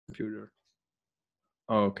computer.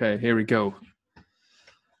 Okay, here we go.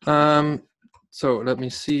 So let me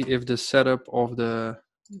see if the setup of the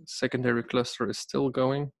secondary cluster is still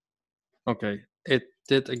going. Okay, it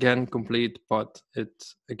did again complete, but it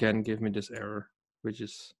again gave me this error, which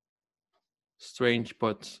is strange,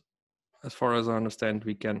 but as far as I understand,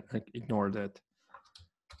 we can ignore that.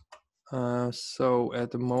 So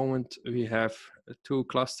at the moment we have 2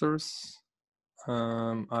 clusters.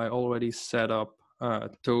 I already set up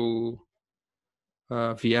 2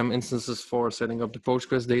 VM instances for setting up the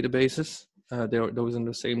Postgres databases. Those in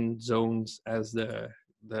the same zones as the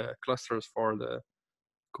clusters for the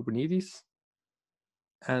Kubernetes.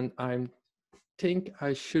 And I think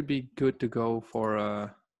I should be good to go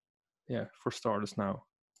for starters now.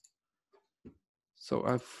 So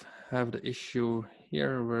I have the issue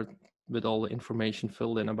here with all the information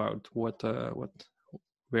filled in about where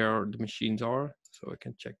the machines are. So I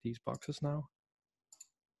can check these boxes now.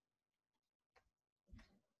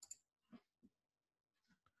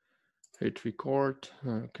 Hit record.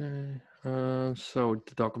 Okay. So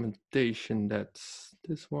the documentation, that's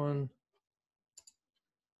this one.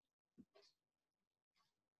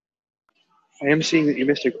 I am seeing that you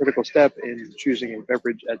missed a critical step in choosing a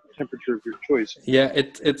beverage at the temperature of your choice. Yeah,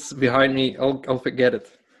 it's behind me. I'll forget it.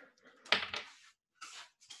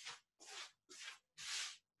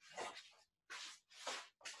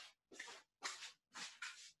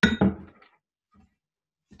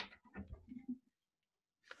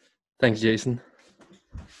 Thanks, Jason.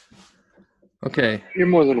 Okay. You're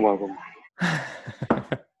more than welcome.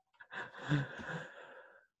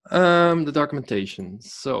 The documentation.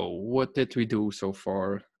 So what did we do so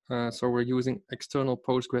far? So we're using external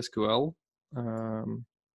PostgreSQL.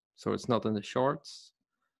 So it's not in the charts.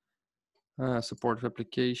 Support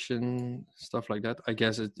replication, stuff like that. I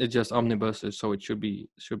guess it's just Omnibus, so it should be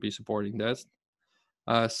supporting that.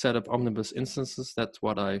 Set up Omnibus instances. That's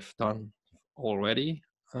what I've done already.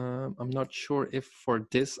 I'm not sure if for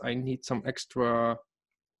this I need some extra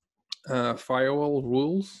firewall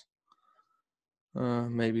rules.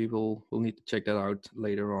 Maybe we'll need to check that out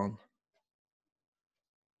later on.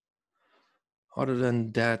 Other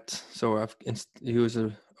than that, so I've used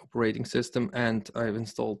an operating system and I've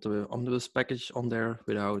installed the Omnibus package on there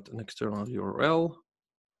without an external URL.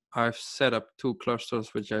 I've set up 2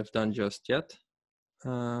 clusters, which I've done just yet.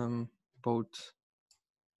 Both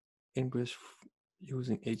English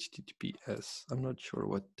using HTTPS. I'm not sure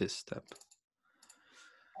what this step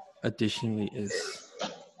additionally is.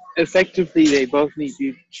 Effectively, they both need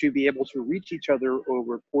you to be able to reach each other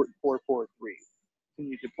over port 443. When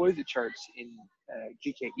you deploy the charts in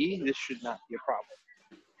GKE, this should not be a problem.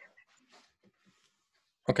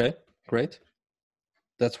 Okay, great.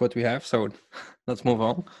 That's what we have, so let's move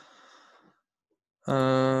on.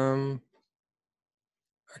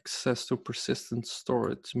 Access to persistent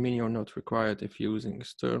storage, mini or not required if using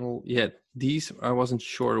external. Yeah, these I wasn't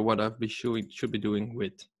sure what I'd be should be doing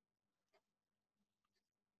with.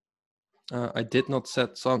 I did not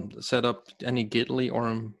set up any Gitly or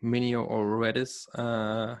Minio or Redis.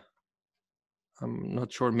 I'm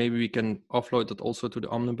not sure. Maybe we can offload it also to the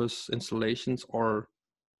Omnibus installations, or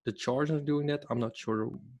the chargers doing that. I'm not sure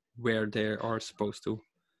where they are supposed to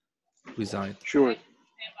reside. Sure.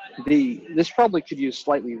 This probably could use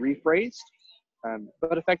slightly rephrased,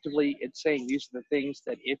 but effectively it's saying these are the things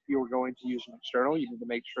that if you're going to use an external, you need to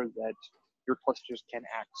make sure that your clusters can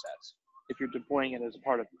access. If you're deploying it as a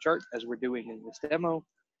part of the chart, as we're doing in this demo,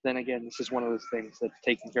 then again, this is one of those things that's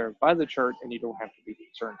taken care of by the chart and you don't have to be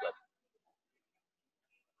concerned with.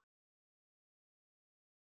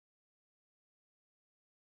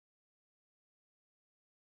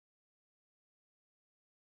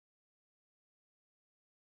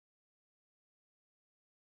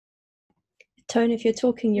 Tone, if you're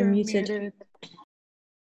talking, you're muted.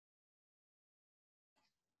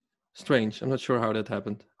 Strange. I'm not sure how that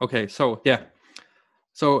happened. Okay, so yeah.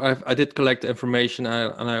 So I did collect the information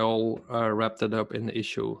and I all wrapped it up in the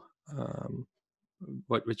issue,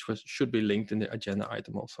 which should be linked in the agenda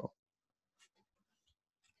item also.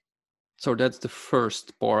 So that's the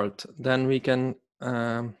first part. Then we can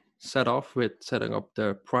set off with setting up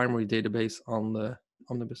the primary database on the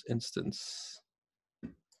Omnibus instance.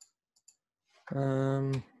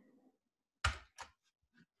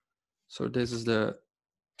 So this is the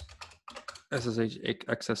SSH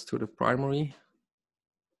access to the primary.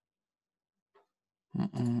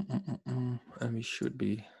 And we should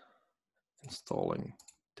be installing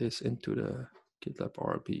this into the GitLab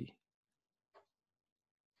RB.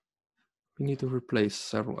 We need to replace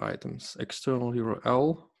several items. External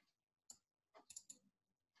URL.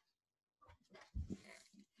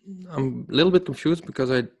 I'm a little bit confused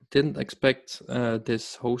because I didn't expect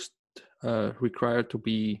this host required to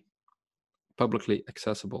be publicly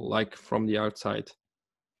accessible, like from the outside.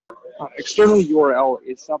 External URL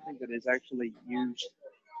is something that is actually used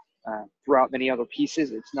throughout many other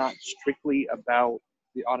pieces. It's not strictly about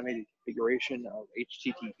the automated configuration of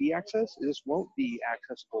HTTP access. This won't be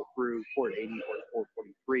accessible through port 80 or port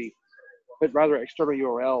 43, but rather external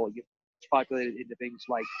URL gets populated into things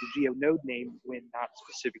like the geo node name when not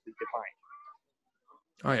specifically defined.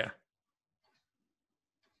 Oh yeah,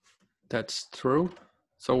 that's true.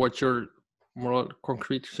 So what's your more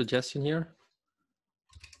concrete suggestion here?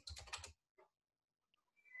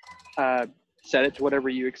 Set it to whatever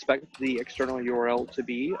you expect the external URL to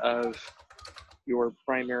be of your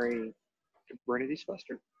primary Kubernetes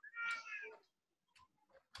cluster.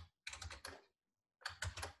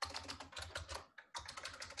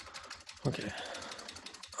 Okay.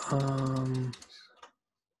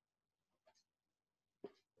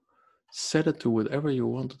 Set it to whatever you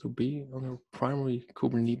want it to be on your primary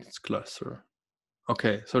Kubernetes cluster.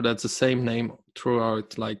 Okay, so that's the same name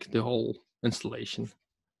throughout like the whole installation.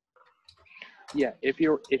 Yeah, if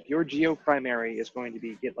your geo primary is going to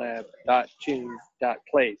be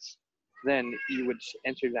gitlab.tune.place, then you would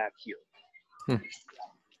enter that here.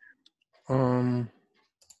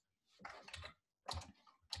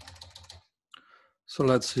 So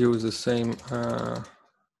let's use the same.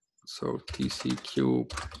 So tcube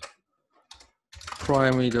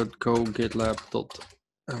primary.go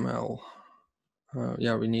gitlab.ml.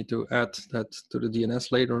 Yeah, we need to add that to the DNS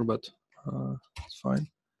later, but it's fine.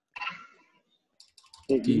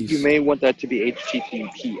 You may want that to be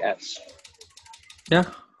HTTPS.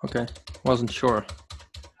 Yeah, okay. Wasn't sure.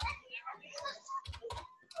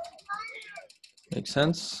 Makes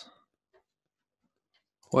sense.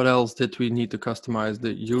 What else did we need to customize?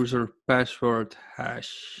 The user password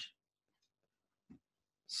hash.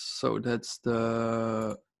 So that's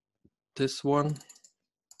this one.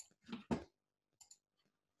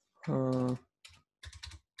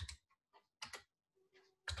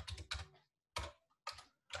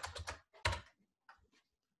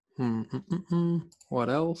 What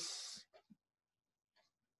else?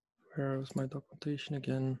 Where was my documentation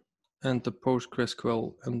again? And the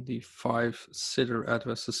PostgreSQL MD5 sitter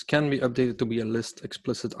addresses can be updated to be a list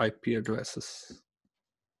explicit IP addresses.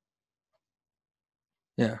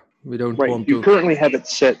 Yeah, we don't want to. You currently have it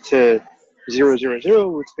set to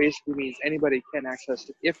 000, which basically means anybody can access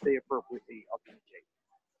it if they appropriately authenticate.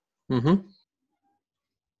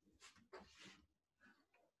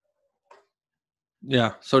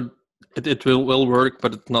 Yeah, so it will work,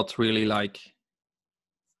 but it's not really like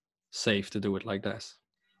safe to do it like this.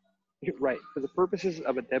 Right. For the purposes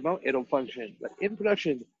of a demo, it'll function. But in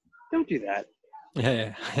production, don't do that.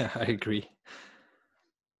 Yeah, I agree.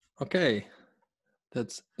 Okay,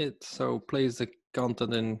 that's it. So place the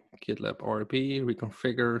content in GitLab RP,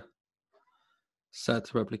 reconfigure,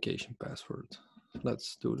 set replication password.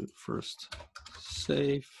 Let's do it first.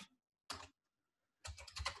 Save.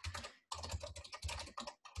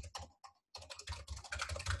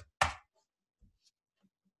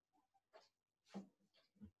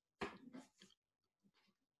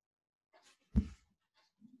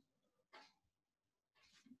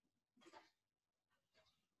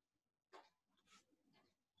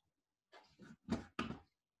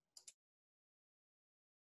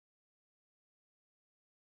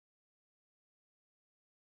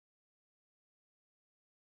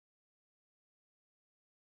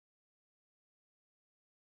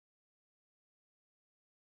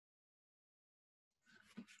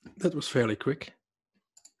 That was fairly quick.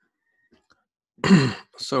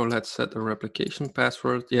 So let's set a replication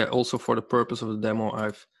password. Yeah, also for the purpose of the demo,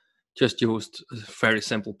 I've just used a very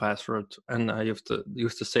simple password, and I have to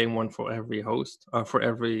use the same one for every host, for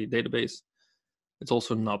every database. It's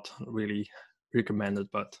also not really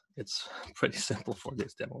recommended, but it's pretty simple for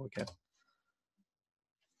this demo again.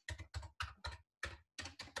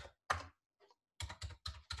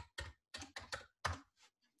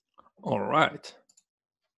 All right.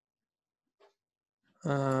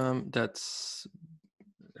 That's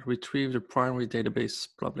retrieve the primary database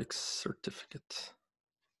public certificate.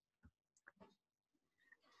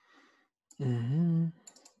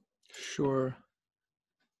 Sure.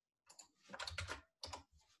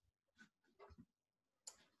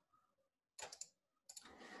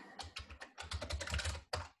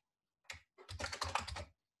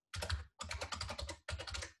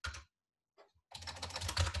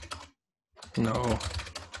 No,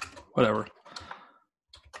 whatever.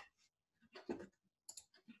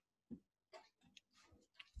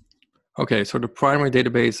 Okay, so the primary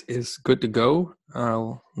database is good to go.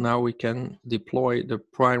 Now we can deploy the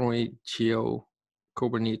primary Geo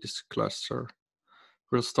Kubernetes cluster.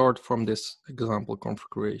 We'll start from this example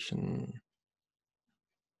configuration.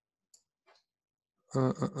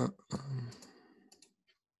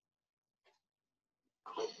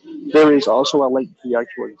 There is also a link to the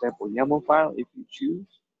actual example YAML file if you choose.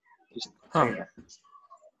 Just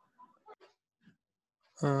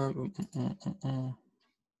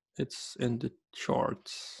it's in the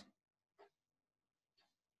charts.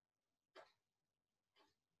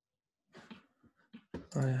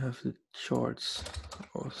 I have the charts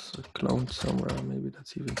also cloned somewhere. Maybe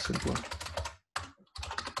that's even simpler.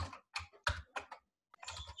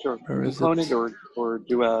 Sure. Where You is can clone it? it or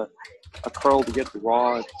do a curl to get the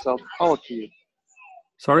raw itself. All up to you.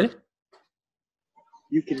 Sorry?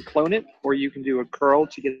 You can clone it, or you can do a curl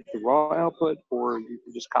to get the raw output, or you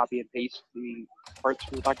can just copy and paste the parts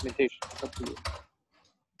from the documentation. It's up to you.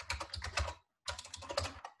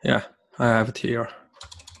 Yeah, I have it here.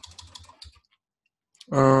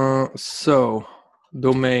 So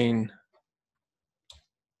domain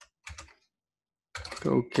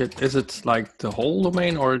go get, is it like the whole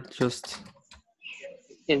domain or just?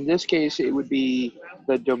 In this case, it would be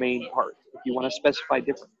the domain part. If you want to specify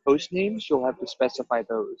different host names, you'll have to specify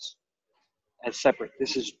those as separate.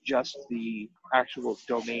 This is just the actual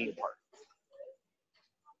domain part.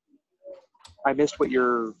 I missed what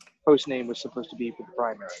your host name was supposed to be for the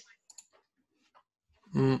primary.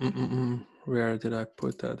 Where did I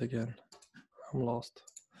put that again? I'm lost.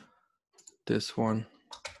 This one.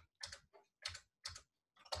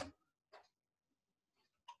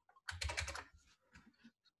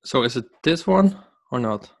 So is it this one or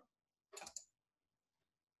not?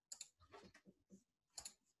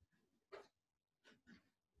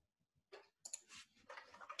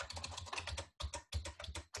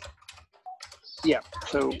 Yeah,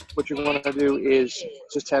 so what you're going to do is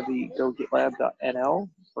just have the go GitLab.nl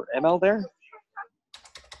or ML there.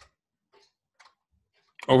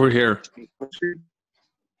 Over here.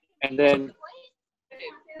 And then,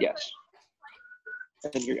 yes.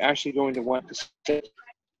 And you're actually going to want to set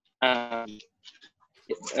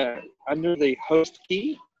under the host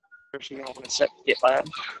key, you're actually going to want to set GitLab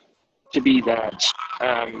to be that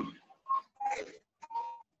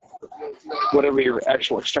whatever your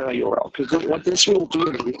actual external URL. Because what this will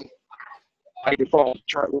do, by default,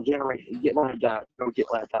 chart will generate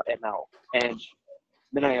GitLab.goGitLab.ml and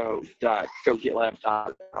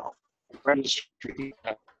minio.goGitLab.ml registry.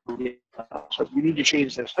 So if you need to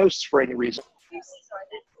change those hosts for any reason,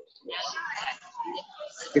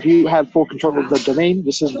 if you have full control of the domain,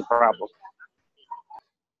 this isn't a problem.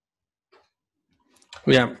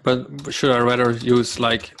 Yeah, but should I rather use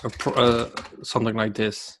like something like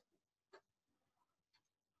this?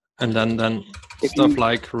 And then If stuff you,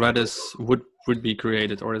 like Redis would be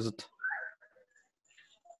created, or is it?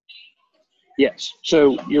 yes,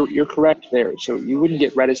 so you're correct there. So you wouldn't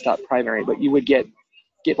get Redis.primary, but you would get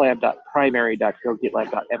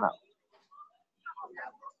GitLab.primary.goGitLab.ml.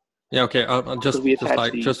 Yeah, okay. I'll just we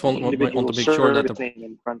want individual to make sure that the name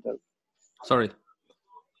in front of. sorry.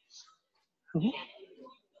 Mm-hmm.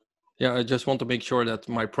 Yeah, I just want to make sure that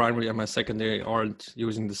my primary and my secondary aren't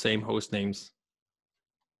using the same host names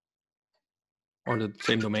or the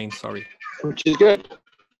same domain. Sorry. Which is good.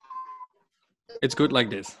 It's good like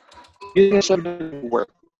this. Work.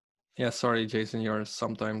 Yeah, sorry, Jason.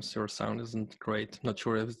 Sometimes your sound isn't great. Not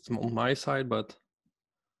sure if it's on my side, but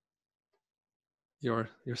you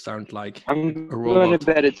sound like I'm a going robot. to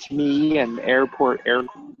bet it's me and airport.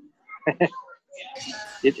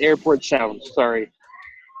 It's airport sound. Sorry.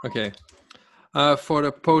 Okay. For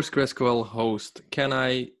the PostgreSQL host,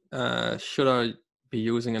 should I be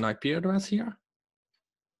using an IP address here?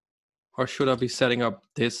 Or should I be setting up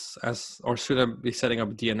should I be setting up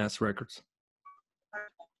DNS records?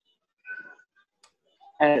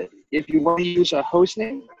 If you want to use a host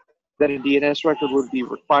name, then a DNS record would be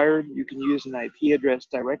required. You can use an IP address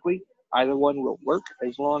directly. Either one will work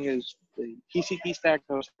as long as the TCP stack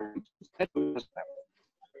knows.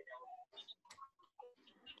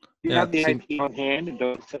 You have the IP on hand and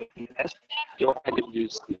don't set a DNS, you'll have to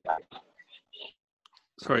use the IP.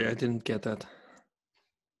 Sorry, I didn't get that.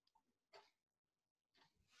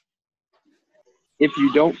 If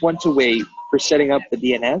you don't want to wait for setting up the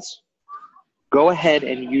DNS, go ahead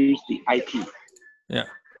and use the IP. Yeah,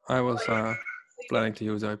 I was planning to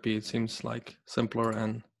use IP. It seems like simpler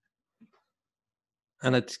and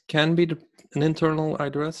it can be an internal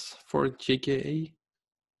address for GKE.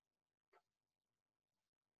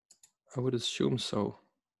 I would assume so.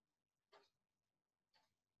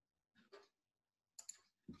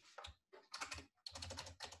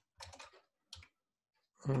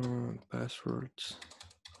 Passwords.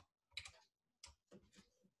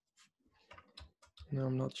 No,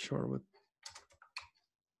 I'm not sure what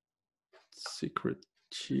secret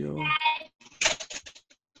geo.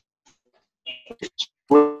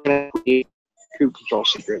 We're going to create a root control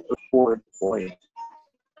secret before deploying.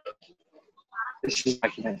 This is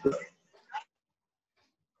documented.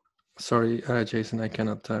 Sorry, Jason, I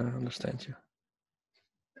cannot understand you.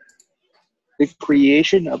 The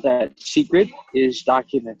creation of that secret is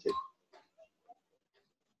documented.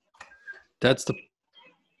 That's the,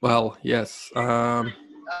 well, yes. Okay,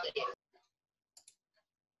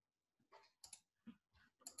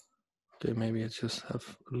 maybe I just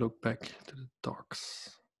have a look back to the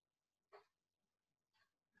docs.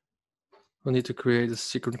 We'll need to create a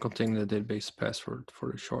secret containing the database password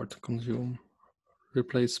for the shard to consume.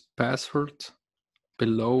 Replace password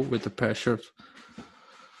below with the password.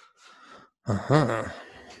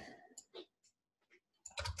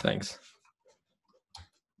 Thanks.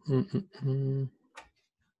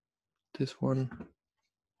 This one.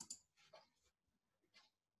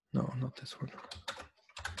 No, not this one.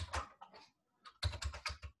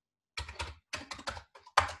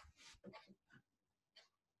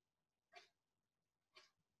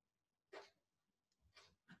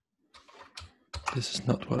 This is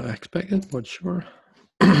not what I expected, but sure.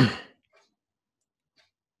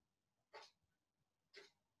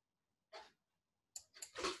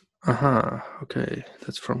 Okay,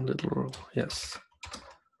 that's from literal, yes.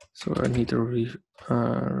 So I need to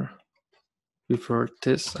revert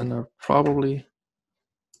this, and I probably,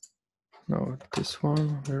 no, this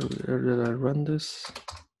one, where did I run this?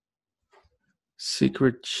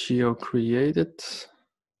 Secret geo created.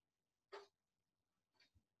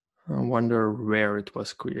 I wonder where it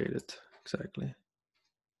was created exactly.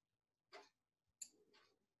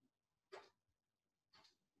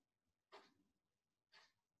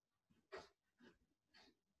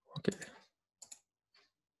 Okay.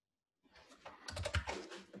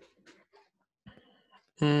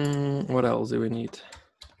 What else do we need?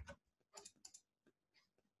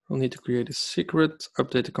 We'll need to create a secret,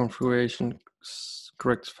 update the configuration,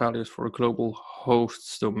 correct values for a global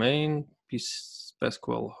host's domain,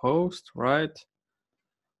 PSQL host, right?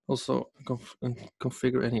 Also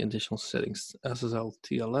configure any additional settings, SSL,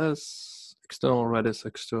 TLS, external Redis,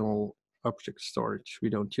 external object storage. We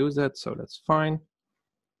don't use that, so that's fine.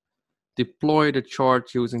 Deploy the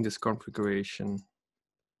chart using this configuration.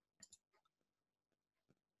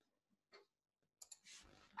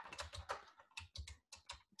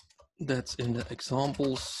 That's in the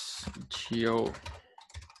examples, geo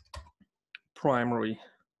primary.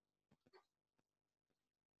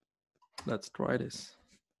 Let's try this.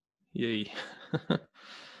 Yay.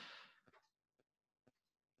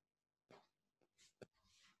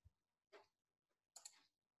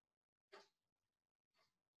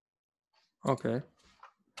 Okay.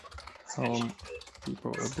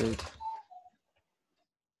 Repo update.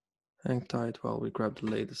 Hang tight while we grab the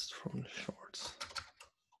latest from the shorts.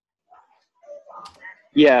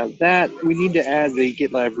 Yeah, that we need to add the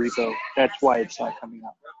GitLab repo. That's why it's not coming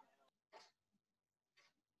up.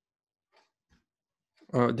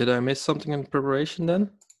 Did I miss something in preparation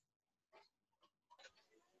then?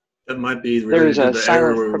 That might be related to the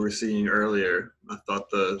error we were seeing earlier. I thought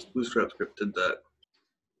the Bootstrap script did that.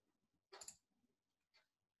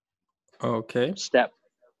 Okay. Step.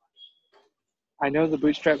 I know the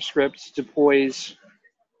Bootstrap script deploys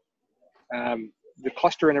the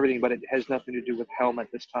cluster and everything, but it has nothing to do with Helm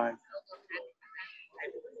at this time.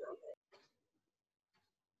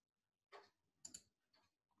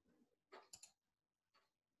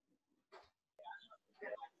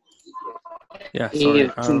 Yeah,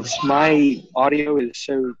 sorry. Since my audio is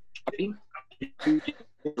so choppy, on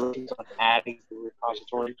adding the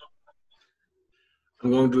repository.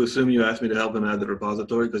 I'm going to assume you asked me to help him add the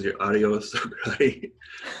repository because your audio is so great.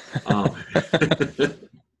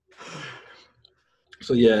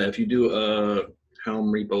 So yeah, if you do a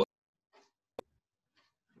Helm repo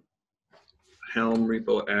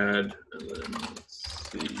add, and then let's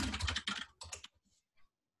see.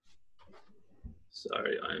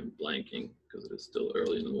 Sorry, I'm blanking because it is still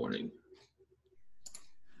early in the morning.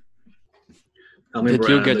 Did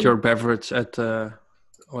you get your beverage at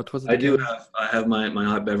what was it? I have my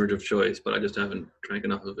hot beverage of choice, but I just haven't drank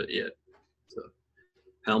enough of it yet. So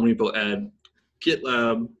Helm repo add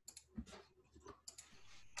GitLab.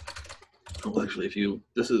 Well, actually,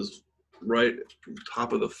 this is right from the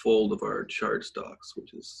top of the fold of our chart stocks,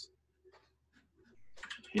 which is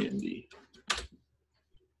handy.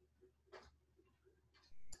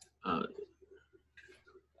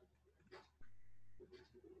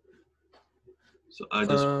 So I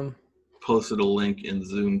just posted a link in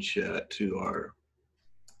Zoom chat to our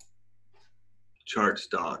charts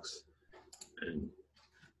docs, and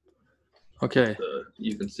okay.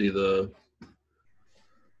 You can see the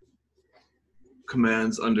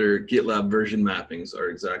commands under GitLab version mappings are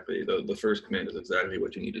exactly, the first command is exactly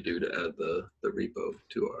what you need to do to add the repo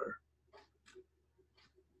to our.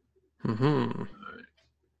 Mm-hmm. All right.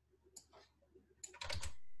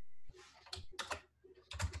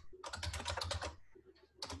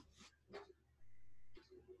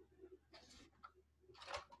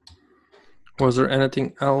 Was there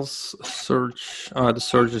anything else? Search. The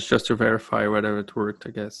search is just to verify whether it worked, I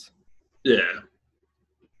guess. Yeah.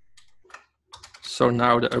 So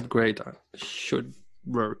now the upgrade should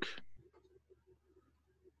work.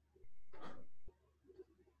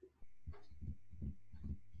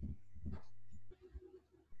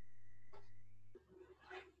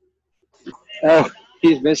 Oh,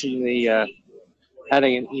 he's missing the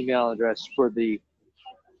adding an email address for the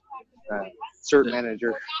cert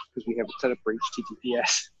manager because we have it set up for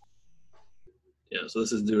HTTPS. Yeah, so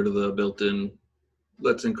this is due to the built-in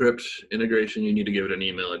Let's Encrypt integration. You need to give it an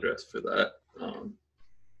email address for that.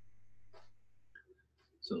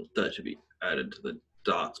 So that should be added to the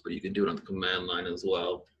docs, but you can do it on the command line as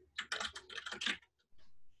well.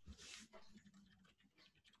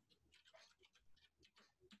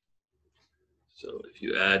 So if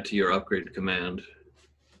you add to your upgrade command,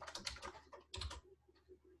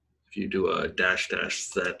 if you do a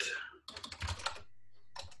 --set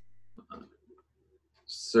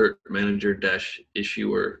cert manager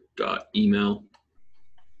 -issuer .email.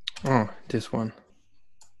 Oh, this one.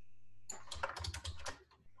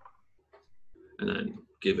 And then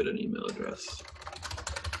give it an email address.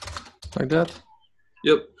 Like that?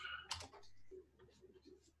 Yep.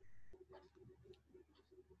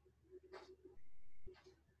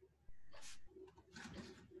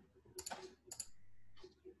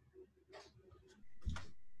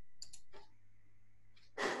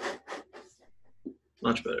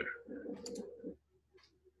 Much better.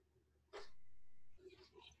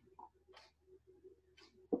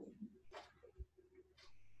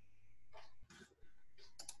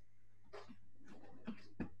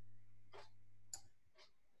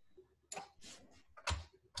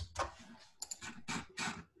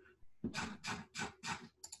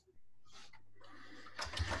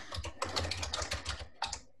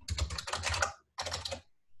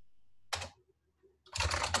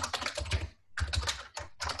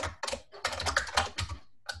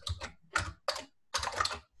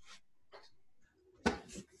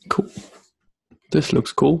 Cool. This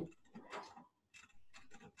looks cool.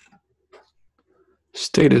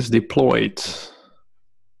 Status deployed.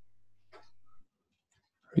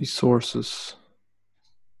 Resources.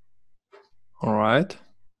 All right.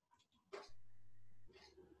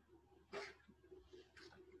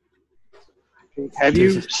 Have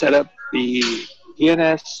you set up the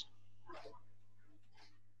DNS?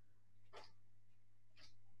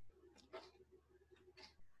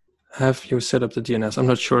 Have you set up the DNS? I'm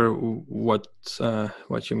not sure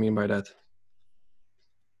what you mean by that.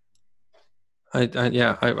 I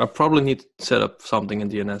probably need to set up something in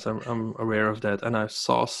DNS. I'm aware of that, and I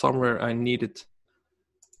saw somewhere I needed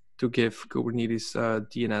to give Kubernetes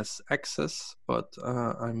DNS access, but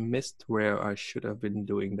I missed where I should have been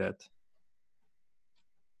doing that.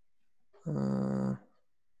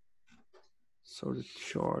 So the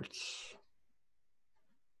charts,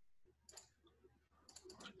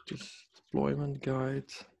 this deployment guide.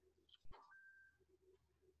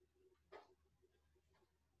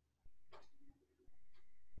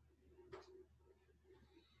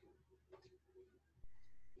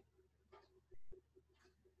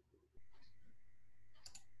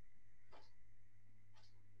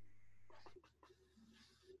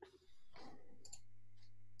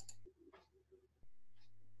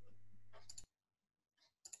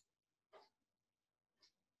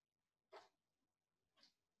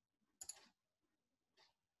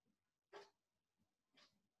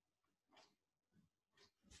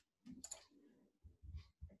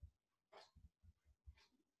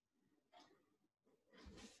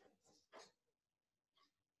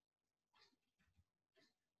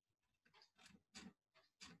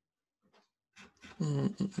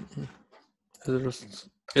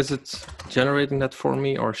 Is it generating that for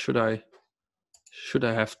me, or should I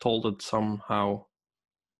have told it somehow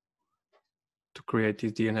to create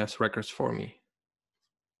these DNS records for me?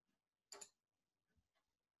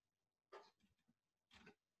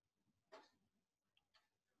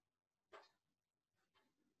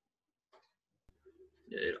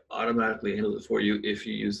 Yeah, it automatically handles it for you if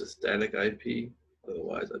you use a static IP.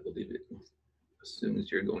 Otherwise, I believe it as soon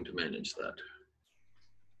as you're going to manage that.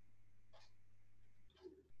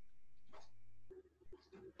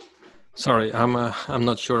 Sorry, I'm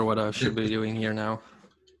not sure what I should be doing here now.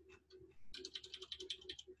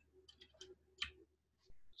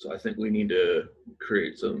 So I think we need to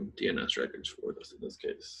create some DNS records for this in this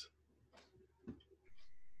case.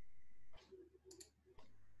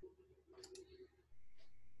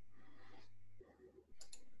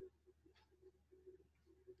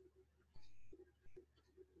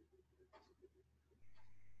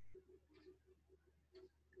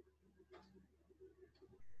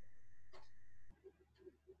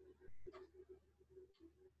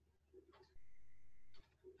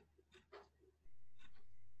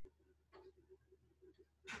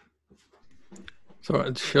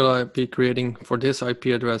 So should I be creating for this IP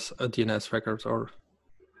address a DNS record or?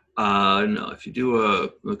 No, if you do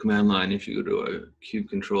a command line, if you go to a kube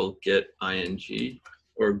control get ing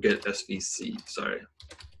or get svc, sorry.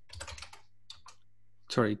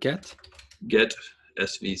 Sorry, get? Get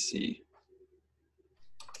svc.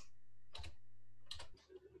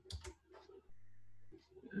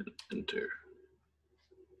 And enter.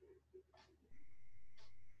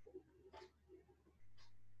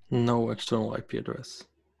 No external IP address.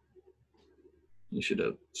 You should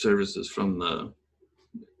have services from the,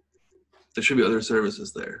 there should be other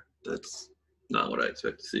services there. That's not what I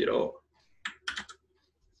expect to see at all.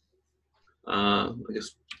 I guess,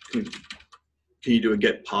 can you do a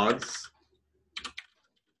get pods?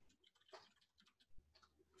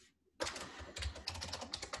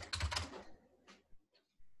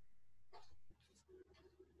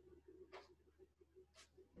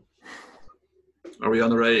 Are we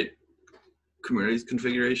on the right Kubernetes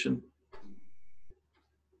configuration?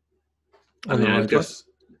 I mean, I guess,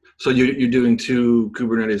 so you're doing 2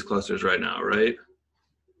 Kubernetes clusters right now, right?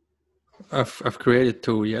 I've created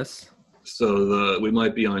 2, yes. So we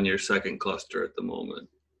might be on your second cluster at the moment.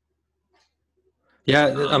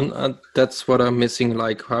 Yeah, that's what I'm missing.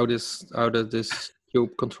 Like, how does this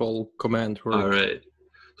kube control command work? All right,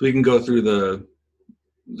 so we can go through the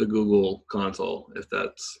Google console if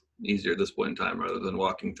that's easier at this point in time, rather than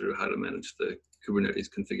walking through how to manage the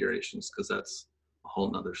Kubernetes configurations, because that's a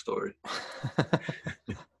whole nother story.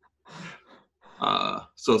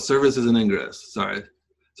 So services and ingress, sorry.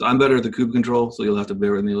 So I'm better at the kube control, so you'll have to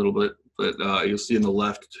bear with me a little bit, but you'll see in the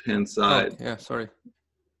left-hand side. Oh, yeah, sorry.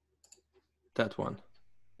 That one.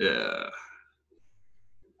 Yeah.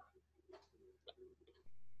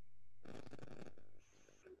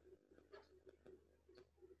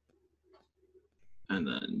 And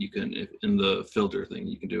then you can, if in the filter thing,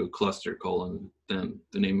 you can do a cluster colon, then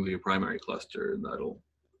the name of your primary cluster, and that'll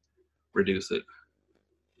reduce it.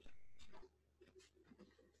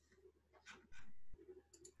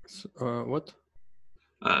 So, what?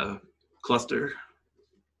 Cluster.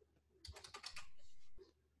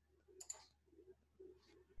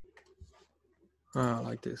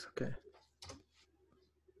 Like this, okay.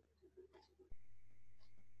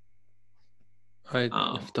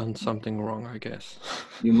 I've done something wrong, I guess.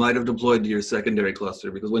 You might have deployed to your secondary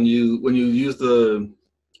cluster, because when you use the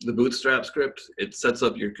bootstrap script, it sets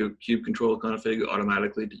up your kube control config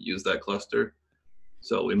automatically to use that cluster.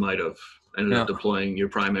 So we might have ended up deploying your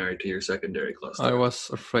primary to your secondary cluster. I was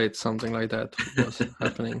afraid something like that was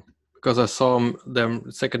happening, because I saw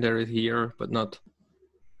them secondary here, but not.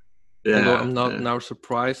 Yeah, although I'm not now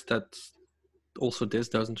surprised that also this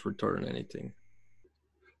doesn't return anything.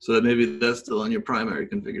 So that maybe that's still on your primary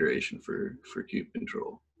configuration for kube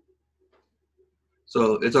control.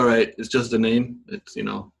 So it's all right. It's just a name. It's,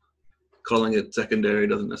 calling it secondary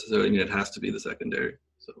doesn't necessarily mean it has to be the secondary.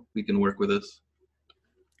 So we can work with this.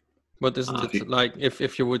 But isn't it like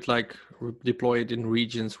if you would like deploy it in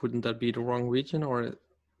regions, wouldn't that be the wrong region or?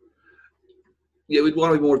 Yeah, we'd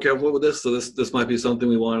want to be more careful with this. So this might be something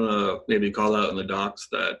we want to maybe call out in the docs,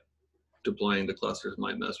 that deploying the clusters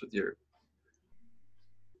might mess with your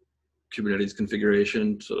Kubernetes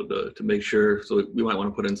configuration. So to make sure, so we might want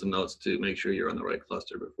to put in some notes to make sure you're on the right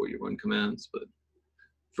cluster before you run commands. But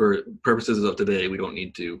for purposes of today, we don't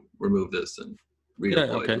need to remove this and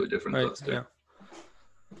redeploy to a different cluster. Yeah.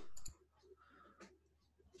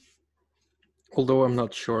 Although I'm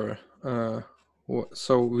not sure.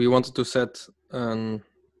 So we wanted to set an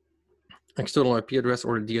external IP address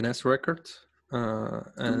or a DNS record.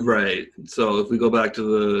 Right. So if we go back to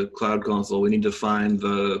the Cloud Console, we need to find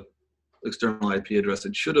the external IP address.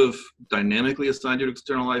 It should have dynamically assigned your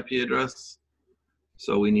external IP address.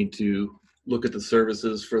 So we need to look at the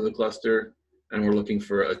services for the cluster, and we're looking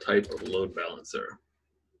for a type of load balancer.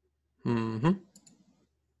 Mm-hmm.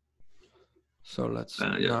 So let's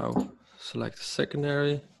now select the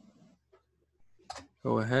secondary.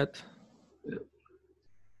 Go ahead. Yep.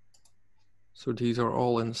 So these are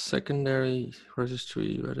all in secondary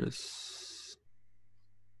registry. That is.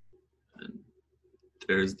 And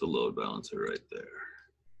there's the load balancer right there.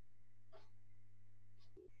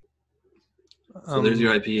 So there's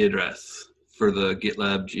your IP address for the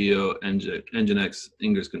GitLab Geo Nginx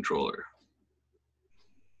Ingress controller.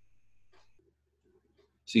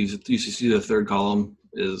 So you see the third column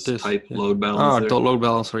is type load balancer. Ah, load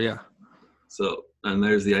balancer, yeah. So, and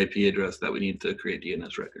there's the IP address that we need to create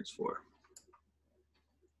DNS records for.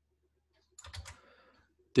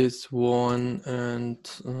 This one and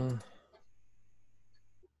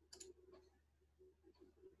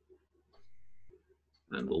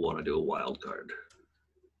we'll want to do a wildcard.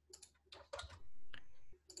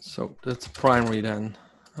 So that's primary then.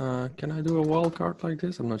 Can I do a wildcard like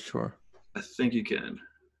this? I'm not sure. I think you can.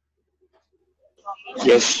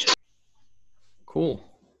 Yes. Cool.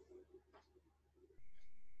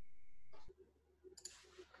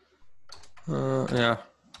 Yeah.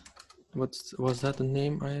 Was that the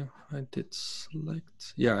name I did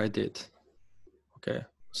select? Yeah, I did. Okay.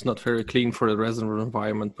 It's not very clean for the resident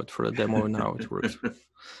environment, but for the demo now it works.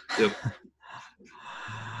 Yep.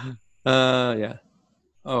 Yeah.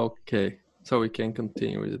 Okay. So we can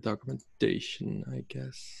continue with the documentation, I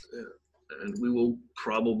guess. Yeah. And we will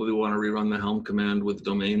probably want to rerun the helm command with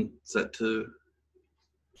domain set to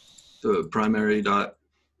the primary dot.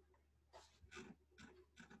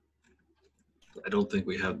 I don't think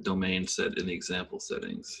we have domain set in the example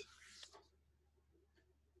settings.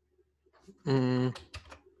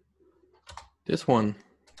 This one.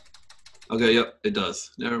 Okay, yep, it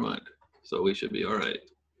does. Never mind. So we should be all right.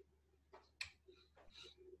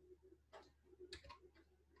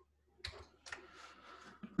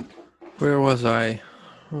 Where was I?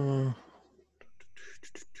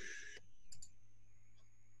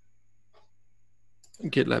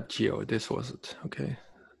 GitLab Geo, this was it. Okay.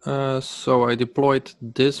 So I deployed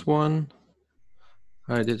this one.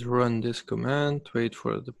 I did run this command, wait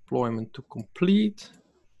for the deployment to complete.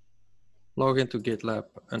 Log into GitLab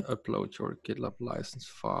and upload your GitLab license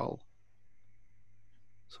file.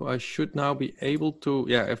 So I should now be able to,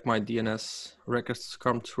 yeah, if my DNS records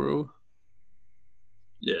come through.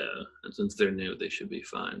 Yeah, and since they're new, they should be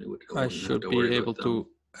fine. I should be able to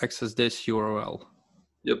access this URL.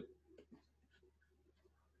 Yep.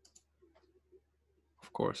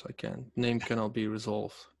 Of course I can. Name cannot be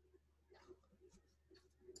resolved.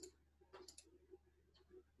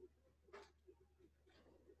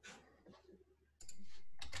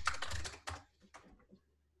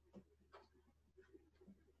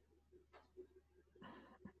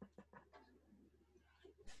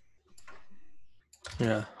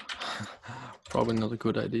 Yeah, probably not a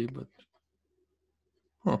good idea,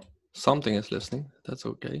 but something is listening. That's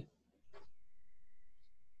okay.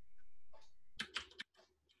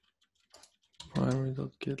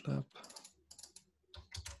 Primary.gitlab.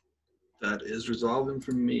 That is resolving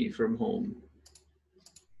from me from home.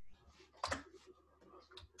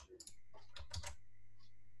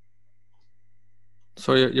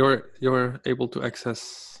 So you're able to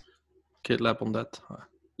access GitLab on that.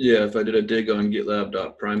 Yeah, if I did a dig on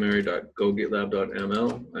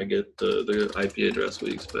gitlab.primary.gogitlab.ml, I get the IP address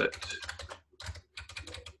we expect.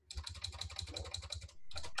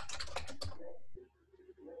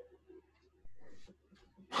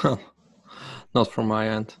 Not from my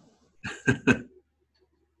end.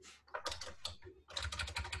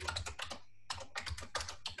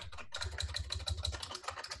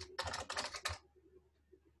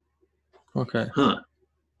 Okay. Huh.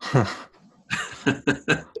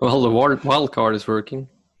 Well, the wildcard is working.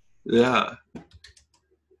 Yeah.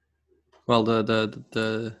 Well,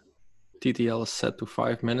 the TTL is set to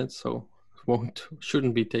 5 minutes, so it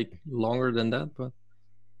shouldn't be take longer than that, but.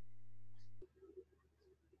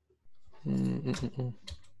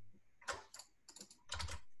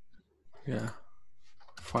 Yeah,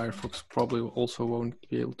 Firefox probably also won't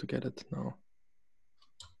be able to get it now.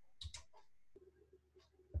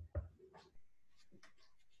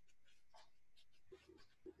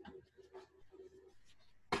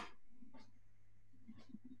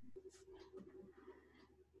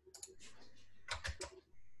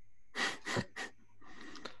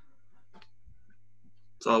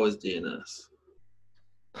 It's always DNS.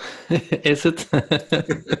 Is it?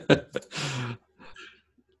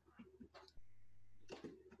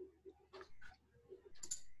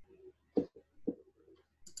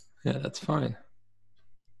 Yeah, that's fine.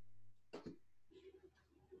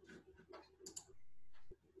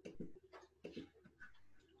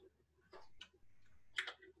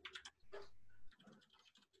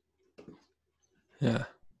 Yeah.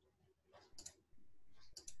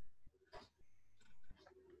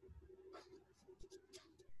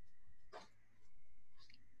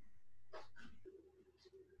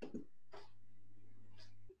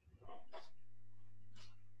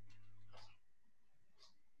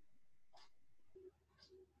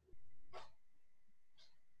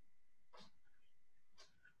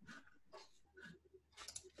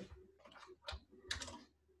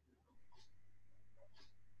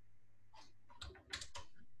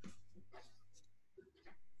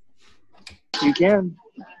 you can.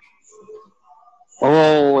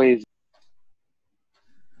 Always.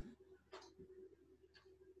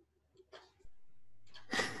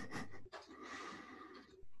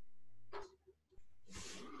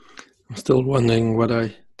 I'm still wondering what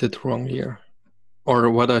I did wrong here, or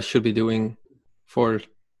what I should be doing for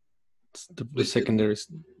the secondaries.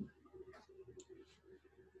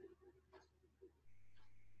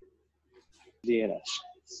 DNS.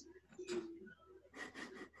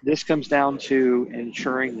 This comes down to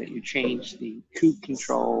ensuring that you change the kube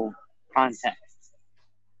control context.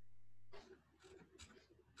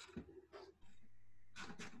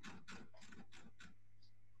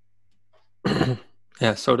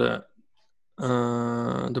 Yeah, so the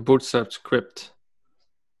bootstrap script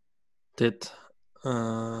did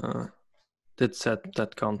set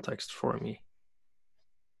that context for me.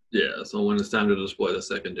 Yeah, so when it's time to deploy the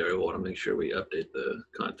secondary, we want to make sure we update the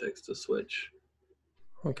context to switch.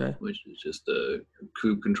 Okay. Which is just a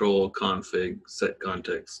kube control config set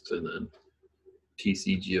context, and then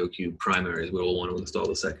tcgeocube primaries. We'll want to install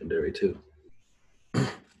the secondary too.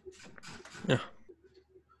 Yeah.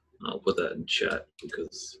 I'll put that in chat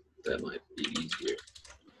because that might be easier.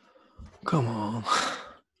 Come on.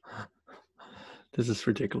 This is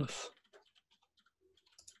ridiculous.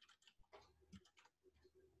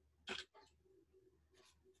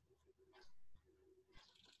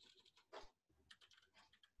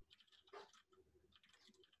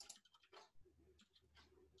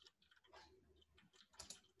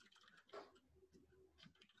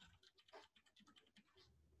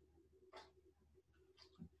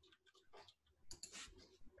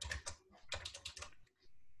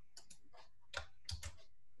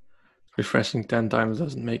 Refreshing 10 times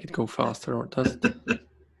doesn't make it go faster, or does it?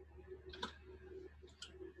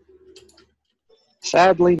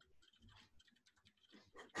 Sadly.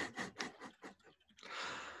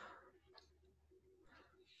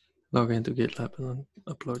 Log into GitLab and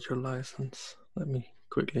upload your license. Let me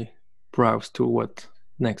quickly browse to what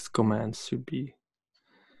next commands should be.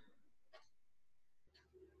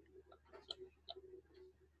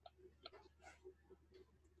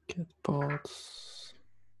 Get pods.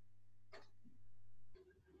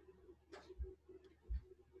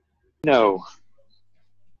 No.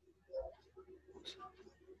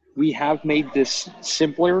 We have made this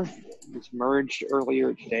simpler. It's merged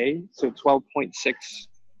earlier today, so 12.6,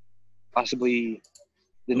 possibly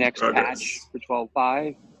the next patch for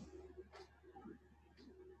 12.5.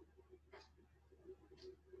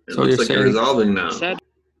 It So looks you're like saying you're resolving now.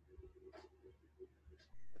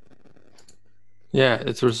 Yeah,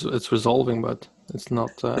 it's resolving, but it's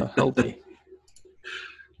not healthy.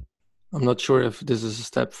 I'm not sure if this is a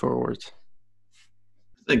step forward.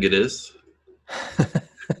 I think it is.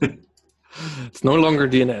 It's no longer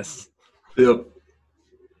DNS. Yep.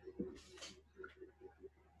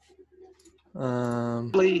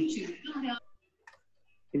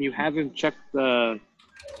 Can you have him check the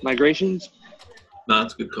migrations? No,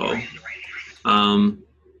 that's a good call.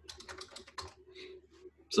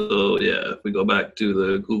 So yeah, if we go back to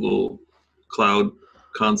the Google Cloud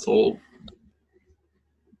Console,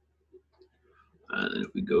 and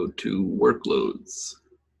if we go to workloads.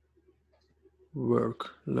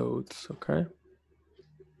 Workloads, okay.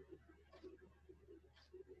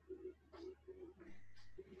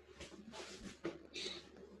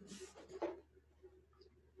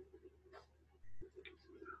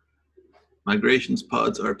 Migrations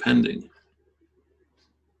pods are pending.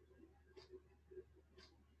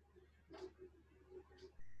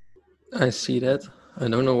 I see that. I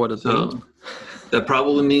don't know what it means. That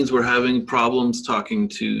probably means we're having problems talking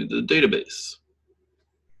to the database.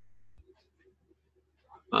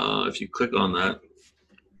 If you click on that.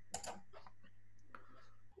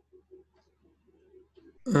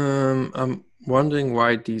 I'm wondering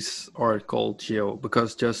why these are called geo,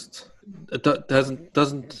 because just it doesn't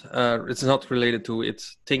it's not related to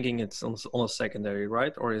it's thinking it's on a secondary,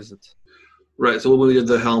 right? Or is it? Right. So when we did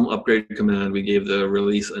the helm upgrade command, we gave the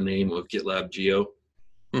release a name of GitLab Geo.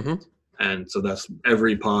 Mm-hmm. And so that's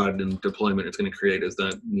every pod and deployment it's going to create is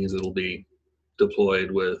that means it'll be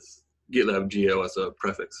deployed with GitLab Geo as a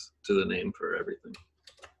prefix to the name for everything.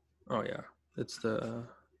 Oh yeah, it's the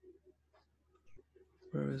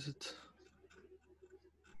where is it?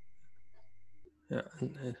 Yeah,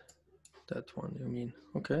 that one you mean?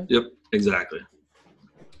 Okay. Yep, exactly.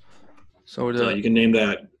 So you can name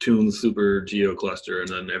that Tune Super Geo Cluster, and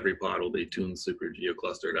then every pod will be Tune Super Geo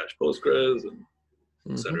Cluster --Postgres, and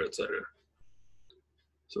et cetera, et cetera.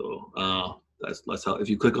 So that's how. If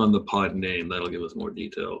you click on the pod name, that'll give us more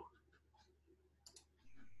detail.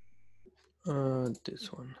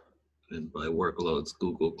 This one. And by workloads,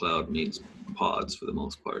 Google Cloud means pods for the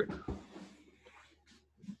most part.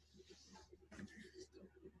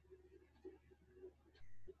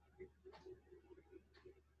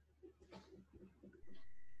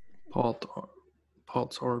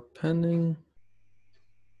 Pods are pending.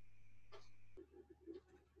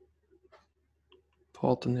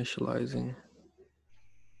 Pod initializing.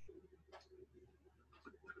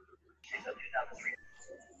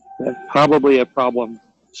 That's probably a problem.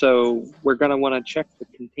 So we're going to want to check the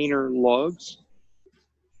container logs.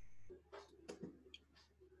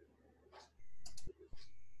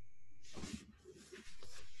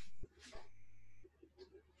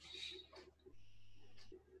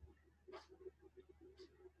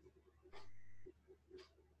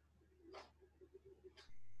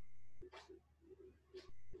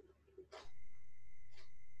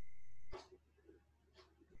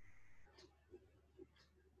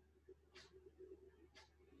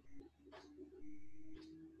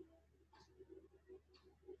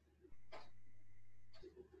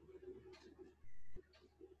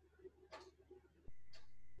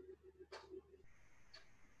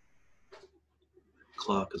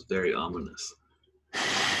 Clock is very ominous.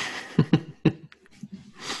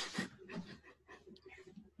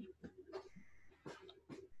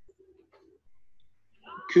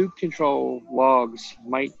 Kube control logs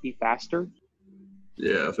might be faster.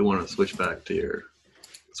 Yeah, if you want to switch back to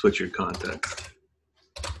switch your context.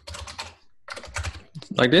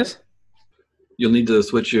 Like this? You'll need to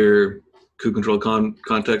switch your kube control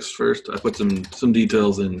context first. I put some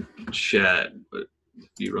details in chat, but if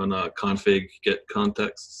you run a config get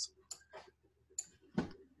contexts.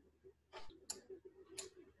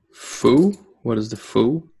 Foo? What is the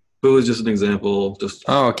foo? Foo is just an example. Just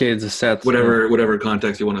okay, it's a set. Whatever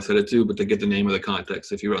context you want to set it to, but to get the name of the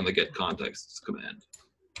context, if you run the get contexts command.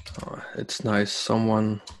 Oh, it's nice.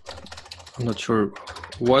 I'm not sure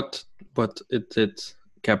what, but it did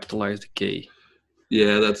capitalize the K.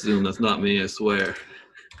 Yeah, that's Zoom. That's not me, I swear.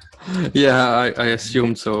 Yeah, I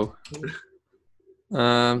assumed so.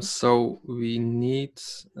 So we need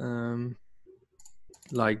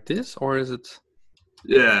like this, or is it?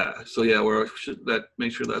 Yeah. So yeah,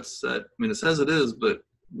 make sure that's set. I mean, it says it is, but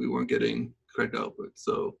we weren't getting correct output.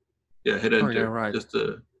 So yeah, hit enter right. just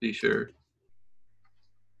to be sure.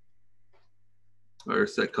 Or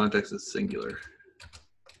set context as singular.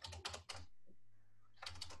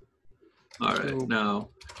 All right, So, now,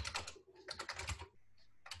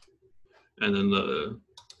 and then the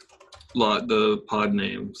pod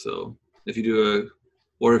name. So if you do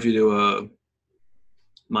a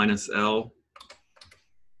 -L,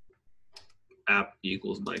 app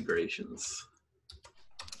equals migrations.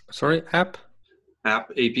 sorry, app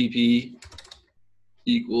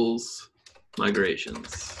equals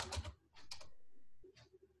migrations.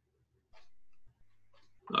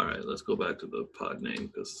 All right, let's go back to the pod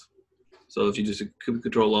name so if you just kube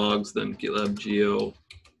control logs, then GitLab geo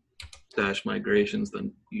 -migrations,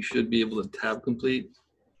 then you should be able to tab complete.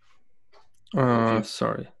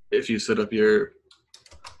 Sorry. If you set up your.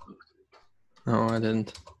 No, I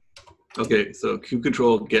didn't. Okay, so kube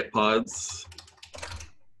control get pods.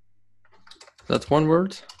 That's one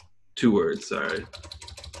word? 2 words, sorry.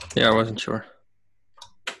 Yeah, I wasn't sure.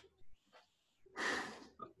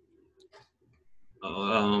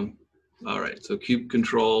 All right, so kube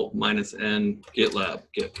control -N GitLab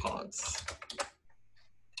get pods.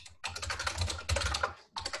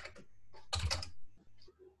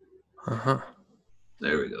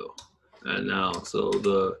 There we go. And now,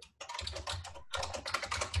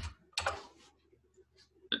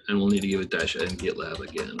 and we'll need to give it -N GitLab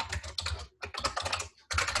again.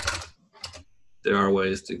 There are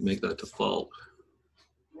ways to make that default.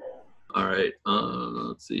 All right,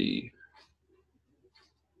 let's see.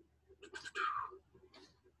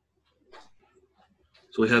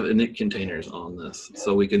 So we have init containers on this.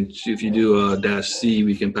 So we can, if you do a -C,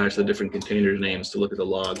 we can patch the different container names to look at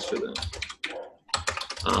the logs for them.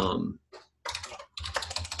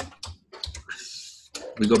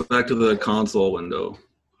 We go back to the console window.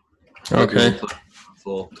 Okay.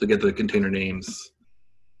 Console to get the container names,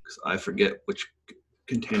 because I forget which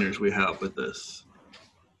containers we have with this.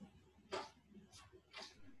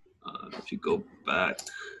 If you go back.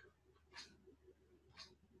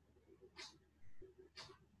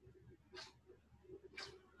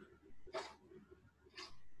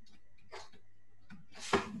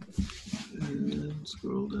 And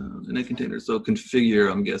scroll down. Init containers. So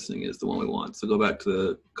configure, I'm guessing, is the one we want. So go back to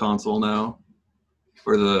the console now,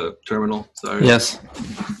 or the terminal. Sorry. Yes.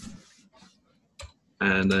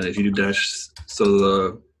 And then if you do so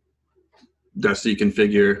the -C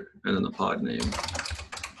configure, and then the pod name.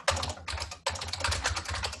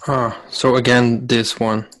 So again, this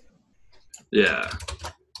one. Yeah.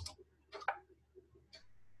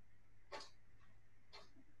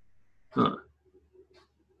 Huh.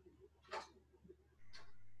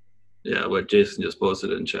 Yeah, what Jason just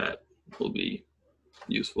posted in chat will be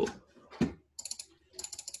useful.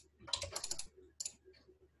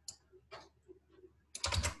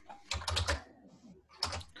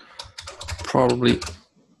 Probably.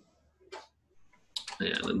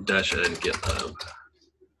 Yeah, and then dash and GitLab.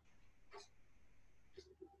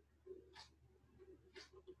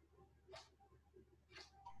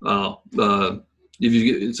 Oh, if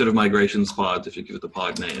you instead of migrations pods, if you give it the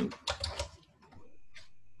pod name.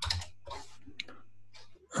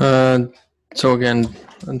 So again,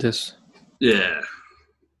 this. Yeah.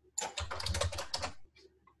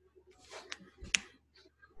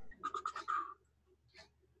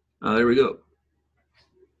 There we go.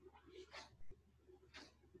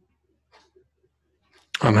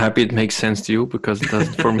 I'm happy it makes sense to you because it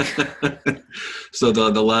doesn't for me. So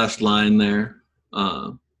the last line there,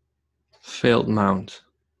 Failed mount.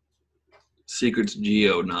 secrets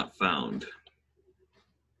geo not found.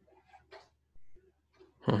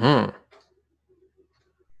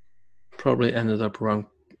 Probably ended up wrong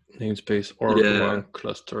namespace or wrong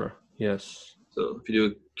cluster. Yes. So if you do a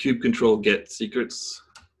kube control get secrets.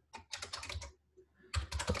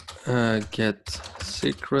 Get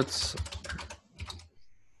secrets.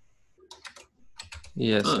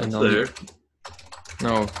 Yes, and It's there.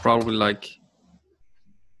 No, probably like.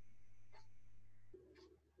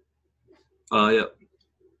 Yep.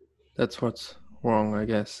 That's what's wrong, I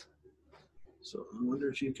guess. So I wonder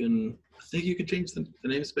if you can. I think you can change the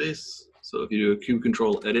namespace. So if you do a kube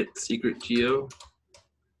control edit secret geo.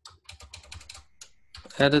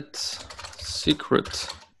 Edit secret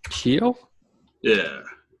geo. Yeah.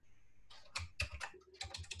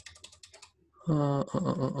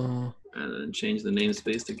 And then change the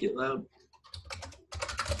namespace to GitLab.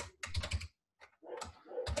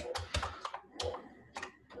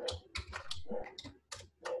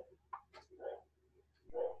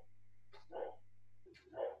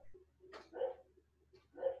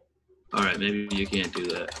 All right, maybe you can't do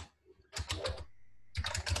that.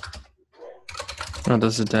 Oh,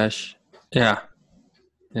 that's a dash. Yeah.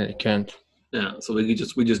 Yeah, you can't. Yeah, so we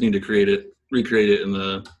just need to recreate it in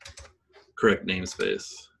the correct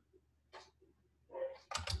namespace.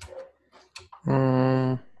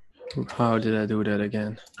 How did I do that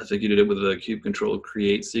again? I think you did it with the kube control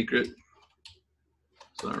create secret.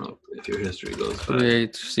 So I don't know if your history goes back.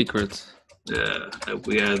 Create secret. Yeah,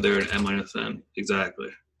 we added there an n-n. Exactly.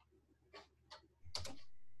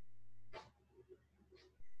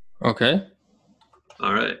 Okay.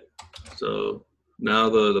 All right. So now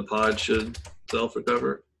the pod should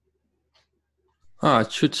self-recover.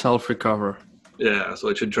 It should self-recover. Yeah, so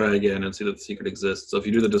it should try again and see that the secret exists. So if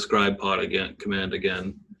you do the describe pod command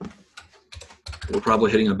again, we're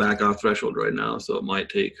probably hitting a back off threshold right now, so it might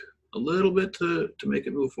take a little bit to make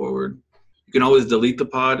it move forward. You can always delete the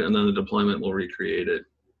pod and then the deployment will recreate it.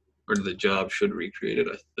 Or the job should recreate it,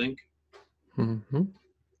 I think. Mm-hmm.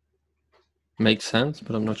 Makes sense,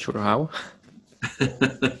 but I'm not sure how.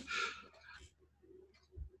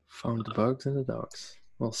 Found the bugs and the dogs.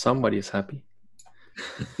 Well, somebody is happy.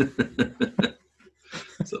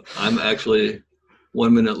 So I'm actually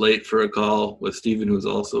 1 minute late for a call with Steven, who's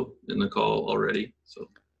also in the call already. So.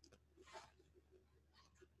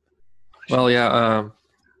 Well, yeah.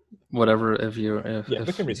 Whatever. If we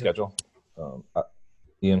can reschedule.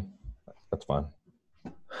 Ian, that's fine.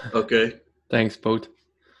 Okay. Thanks, both.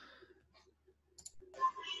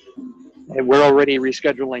 And we're already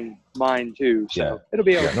rescheduling mine too, so it'll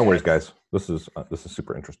be okay. Yeah, no worries, guys. This is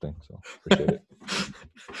super interesting, so appreciate it.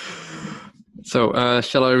 So,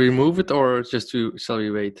 shall I remove it or shall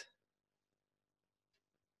we wait?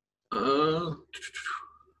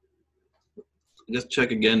 Just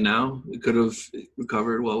check again now. It could have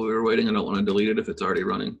recovered while we were waiting. I don't want to delete it if it's already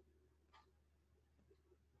running.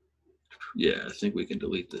 Yeah, I think we can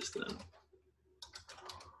delete this then.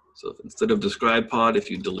 So instead of describe pod,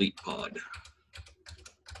 if you delete pod.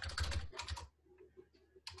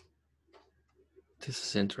 This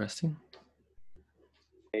is interesting.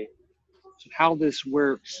 Okay. So how this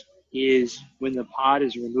works is when the pod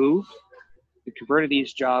is removed, the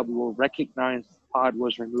Kubernetes job will recognize the pod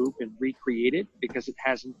was removed and recreate it because it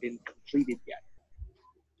hasn't been completed yet.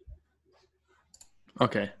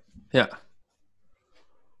 Okay. Yeah.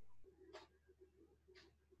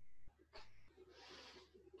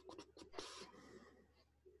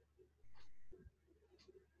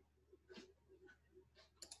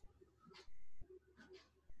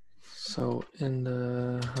 So in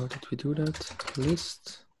the, how did we do that?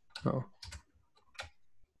 List. Oh.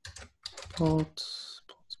 Pods.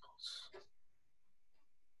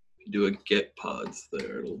 If you do a get pods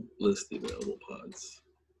there, it'll list the available pods.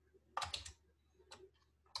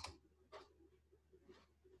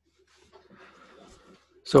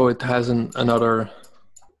 So it has another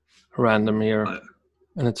random here,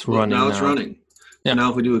 and it's running now. Now it's running. Yeah. So now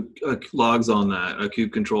if we do a logs on that, a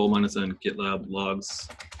kube control -n GitLab logs,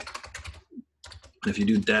 if you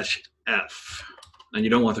do -F, and you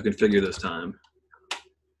don't want to configure this time.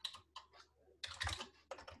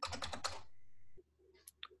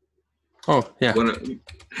 Oh, yeah.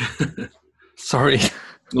 Sorry.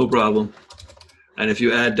 No problem. And if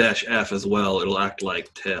you add -F as well, it'll act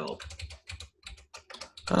like tail.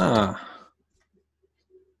 Ah.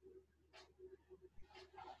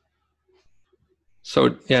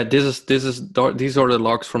 So yeah, these are the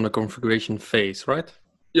logs from the configuration phase, right?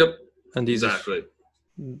 Yep. And these exactly. are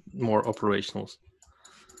more operationals.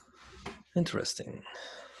 Interesting.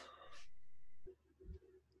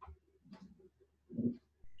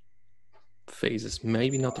 Phase is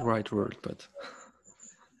maybe not the right word, but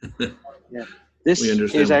yeah, this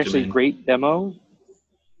is actually a great demo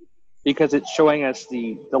because it's showing us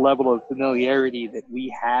the level of familiarity that we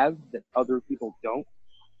have that other people don't,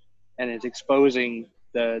 and it's exposing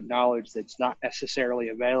the knowledge that's not necessarily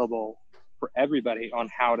available for everybody on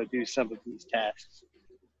how to do some of these tasks.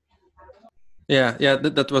 Yeah,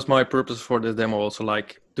 that was my purpose for the demo also,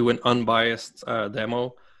 like do an unbiased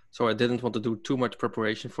demo. So I didn't want to do too much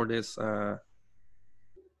preparation for this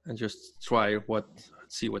and just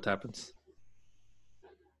see what happens.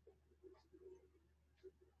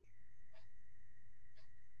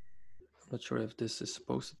 I'm not sure if this is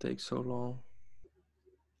supposed to take so long.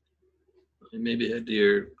 Maybe head to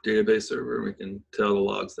your database server and we can tell the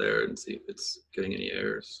logs there and see if it's getting any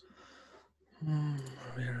errors.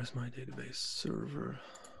 Where is my database server?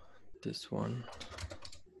 This one.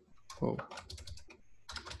 Oh.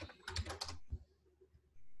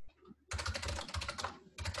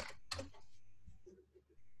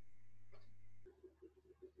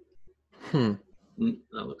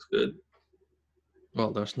 That looks good.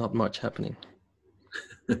 Well, there's not much happening.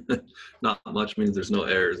 Not much means there's no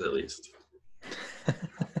errors, at least.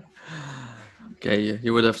 Okay,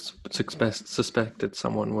 you would have suspected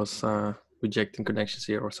someone was rejecting connections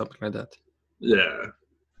here or something like that. Yeah.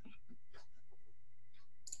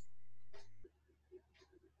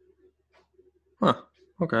 Huh,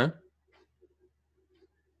 okay.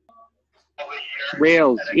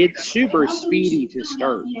 Rails, it's super speedy to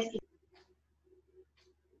start.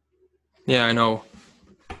 Yeah, I know.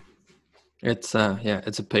 It's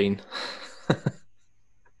it's a pain.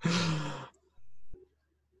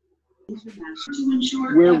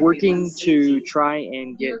 We're working to try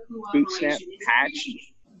and get Bootsnap patched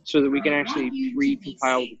so that we can actually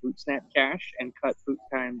recompile the Bootsnap cache and cut boot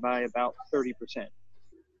time by about 30%.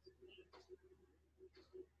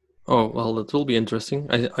 Oh, well, that will be interesting.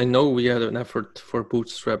 I know we had an effort for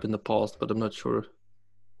Bootstrap in the past, but I'm not sure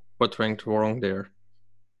what went wrong there.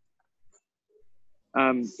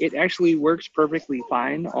 It actually works perfectly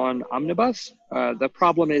fine on Omnibus. The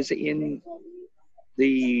problem is in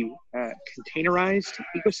the containerized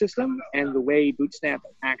ecosystem and the way Bootsnap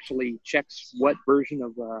actually checks what version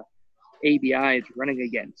of ABI it's running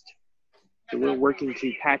against. So we're working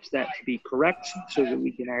to patch that to be correct so that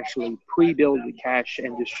we can actually pre-build the cache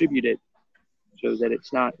and distribute it so that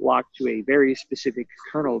it's not locked to a very specific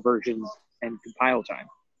kernel version and compile time.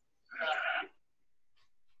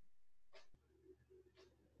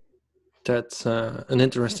 That's an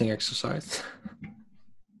interesting exercise.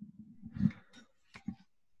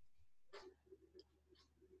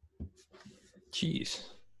 Jeez.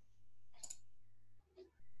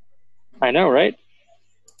 I know, right?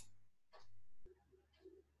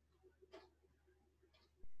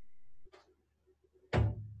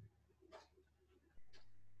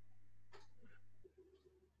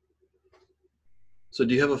 So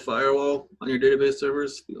do you have a firewall on your database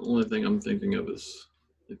servers? The only thing I'm thinking of is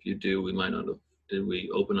if you do, we might not have, did we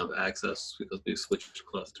open up access because we switched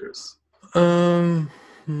clusters?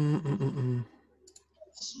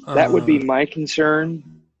 That would be my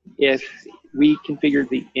concern if we configured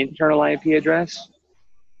the internal IP address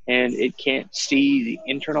and it can't see the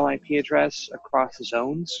internal IP address across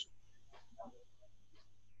zones.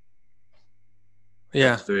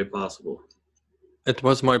 Yeah. That's very possible. It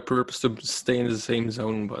was my purpose to stay in the same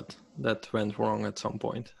zone, but that went wrong at some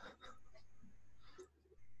point.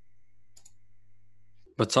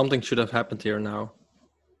 But something should have happened here now.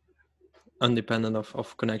 Independent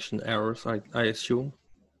of connection errors, I assume.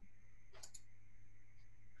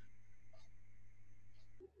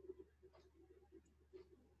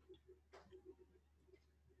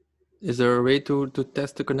 Is there a way to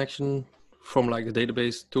test the connection from like a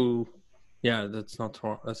database to? Yeah, that's not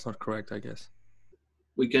correct, I guess.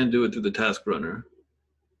 We can do it through the task runner.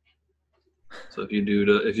 So if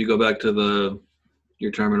you go back to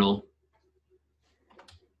your terminal,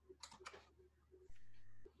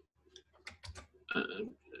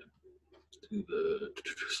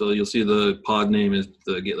 so you'll see the pod name is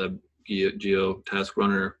the GitLab Geo task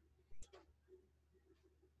runner.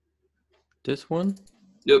 This one?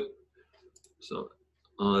 Yep. So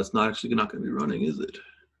it's not going to be running, is it?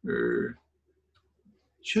 Or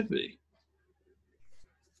it should be.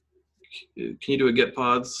 Can you do a get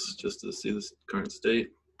pods just to see this current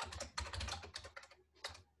state?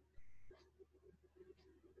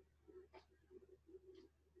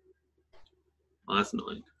 Oh, that's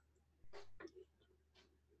annoying.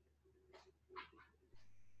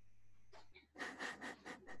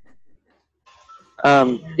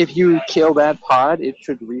 If you kill that pod, it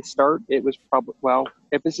should restart. It was probably, well,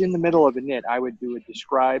 if it's in the middle of a knit, I would do a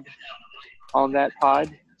describe on that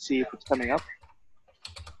pod, see if it's coming up.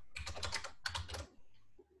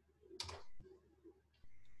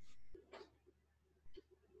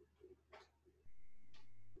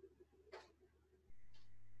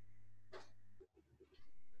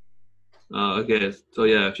 Okay, so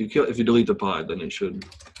yeah, if you delete the pod, then it should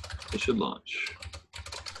launch.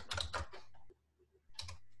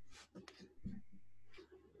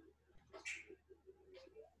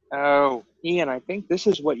 Oh, Ian, I think this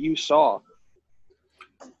is what you saw.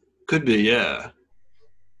 Could be, yeah.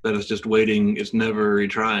 That it's just waiting. It's never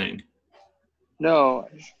retrying. No,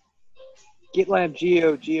 GitLab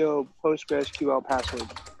Geo PostgreSQL password.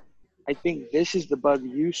 I think this is the bug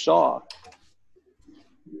you saw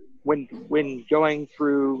when going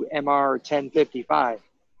through MR 1055.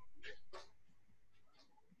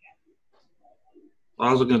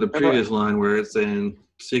 I was looking at the previous line where it's saying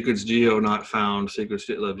secrets geo not found, secrets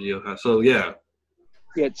GitLab geo has. So yeah.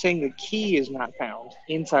 Yeah, it's saying the key is not found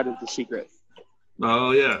inside of the secret.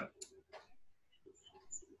 Oh yeah.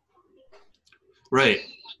 Right.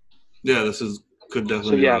 Yeah, could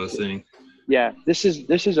definitely be what I was saying. Yeah, this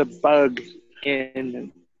is a bug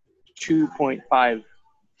in 2.5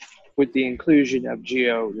 with the inclusion of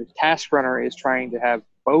geo. The task runner is trying to have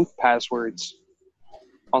both passwords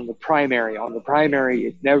on the primary. On the primary,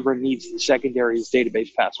 it never needs the secondary's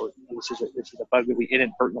database password. And this is a bug that we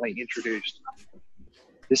inadvertently introduced.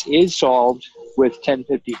 This is solved with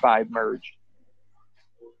 1055 merge.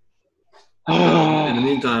 In the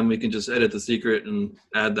meantime, we can just edit the secret and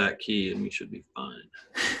add that key, and we should be fine.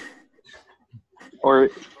 Or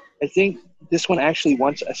I think this one actually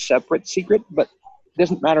wants a separate secret, but it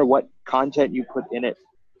doesn't matter what content you put in it.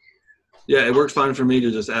 Yeah, it works fine for me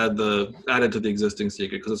to just add it to the existing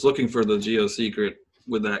secret because it's looking for the geo secret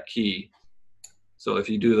with that key. So if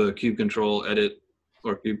you do the kube control edit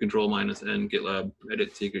or kube control -n GitLab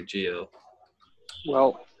edit secret geo.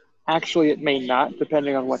 Well, actually, it may not,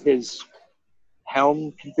 depending on what his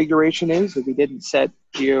helm configuration is. If he didn't set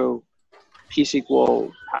geo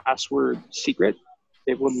psql password secret,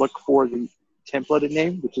 it would look for the templated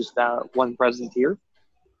name, which is the one present here.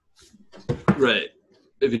 Right.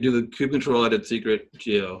 If you do the kube control edit secret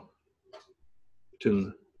geo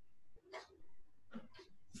tune.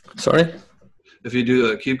 Sorry? If you do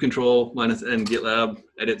the kube control -n GitLab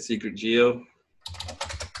edit secret geo.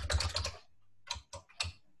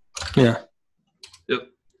 Yeah. Yep,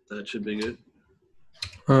 that should be good.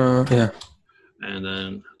 Yeah. And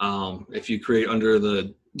then if you create under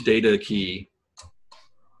the data key,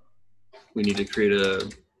 we need to create a,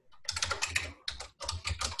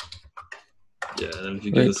 yeah, and then if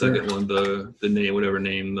you give the second one the name, whatever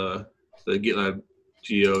name, the GitLab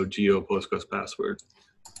geo Postgres password.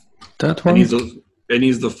 That one? It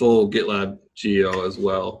needs the full GitLab geo as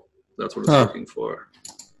well. That's what it's looking for.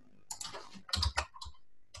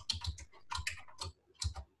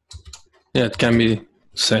 Yeah, it can be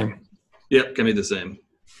the same. Yep, can be the same.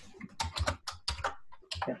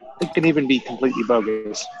 Yeah, it can even be completely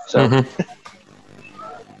bogus. So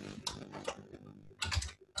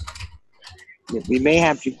yeah, we may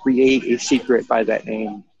have to create a secret by that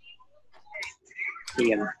name.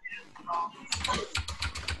 Ian.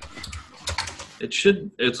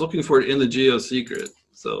 It's looking for it in the geo secret.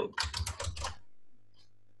 So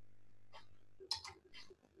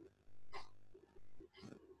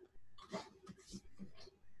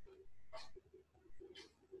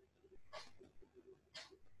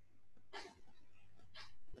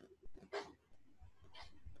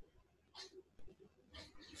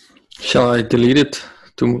shall I delete it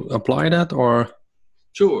to apply that, or?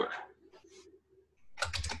 Sure.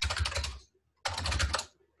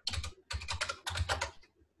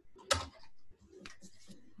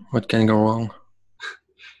 What can go wrong?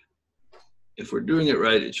 If we're doing it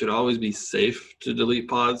right, it should always be safe to delete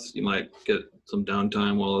pods. You might get some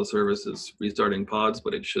downtime while the service is restarting pods,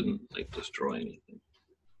 but it shouldn't like destroy anything.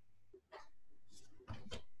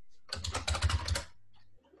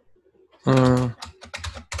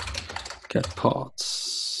 Get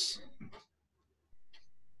pods.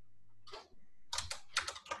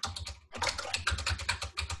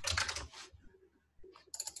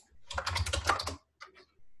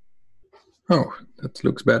 Oh, that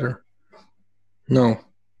looks better. No.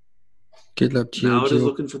 GitLab Now it is GeoGeo.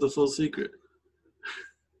 looking for the full secret.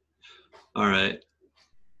 All right.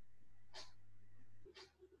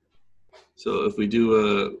 So if we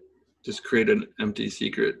do just create an empty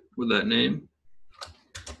secret with that name.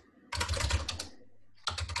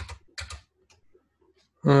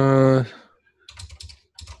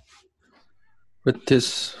 With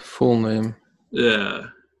this full name. Yeah.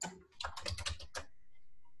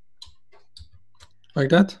 Like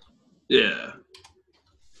that? Yeah.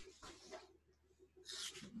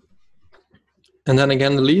 And then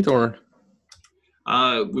again delete, or?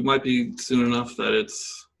 We might be soon enough that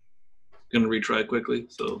it's going to retry quickly.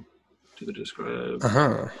 So do the describe.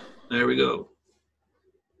 Uh-huh. There we go.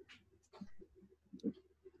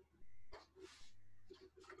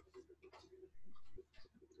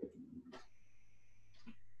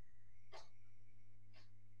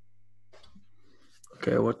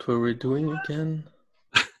 Okay, what were we doing again?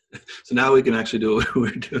 So now we can actually do what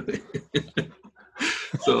we're doing.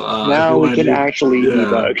 So now we can actually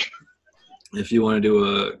debug. If you want to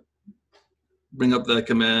do bring up that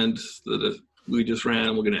command that we just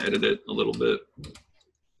ran, we're going to edit it a little bit.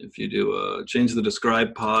 If you do change the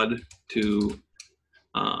describe pod to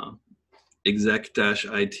exec-it.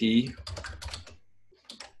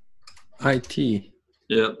 IT.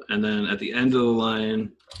 Yep, and then at the end of the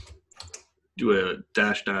line, do a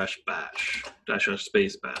dash bash, dash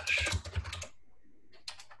space bash.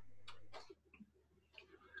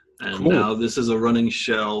 And Cool. now this is a running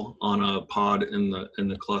shell on a pod in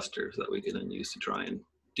the cluster that we can then use to try and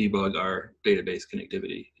debug our database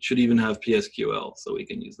connectivity. It should even have PSQL, so we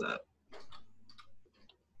can use that.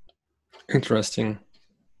 Interesting.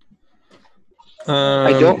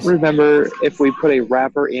 I don't remember if we put a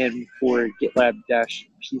wrapper in for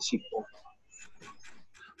GitLab-PSQL.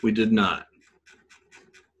 We did not.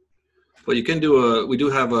 But you can do we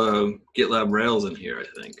do have a GitLab Rails in here,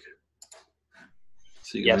 I think.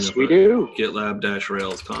 So you can Yes, bring we do. up a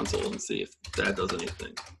GitLab-Rails console and see if that does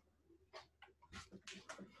anything.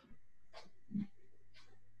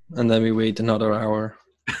 And then we wait another hour.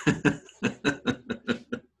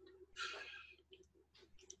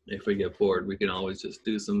 If we get bored, we can always just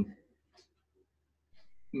do some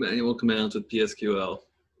manual commands with PSQL.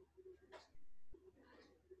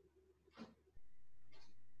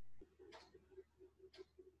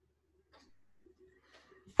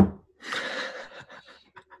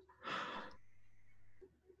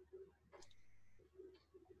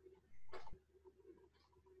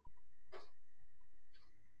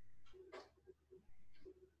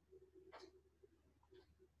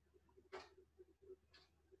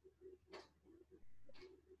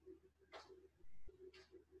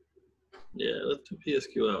 Yeah, let's do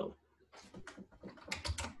PSQL.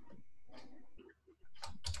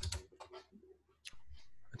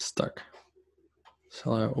 It's stuck.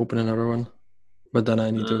 Shall I open another one? But then I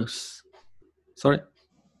need to... Sorry?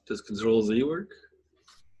 Does Control Z work?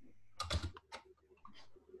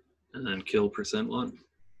 And then kill %1.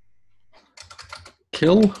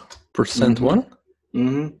 Kill %1?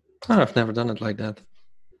 Mm-hmm. Oh, I've never done it like that.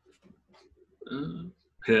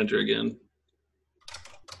 Hit enter again.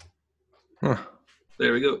 Huh.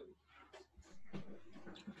 There we go.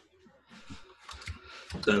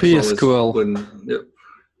 That's PSQL. Yep.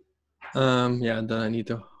 Yeah, and then I need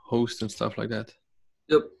to host and stuff like that.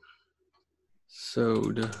 Yep. So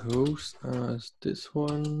the host is this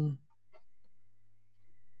one.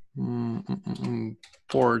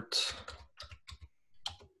 Port.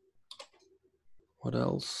 What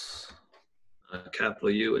else? Capital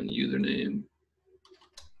U and username.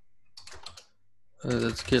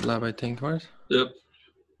 That's GitLab, I think, right? Yep.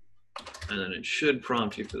 And then it should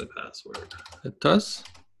prompt you for the password. It does?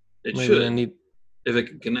 It Maybe should, I need... if it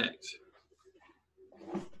can connect.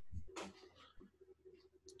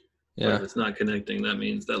 Yeah. But if it's not connecting, that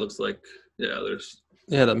means that looks like, there's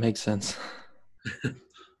Yeah, that makes sense.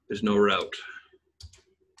 there's no route.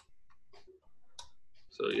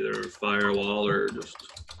 So either firewall or just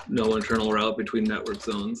no internal route between network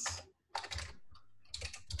zones.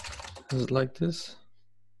 Is it like this?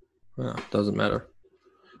 Well, doesn't matter.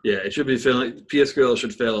 Yeah, it should be failing. PSQL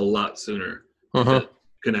should fail a lot sooner. Uh-huh.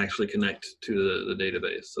 can actually connect to the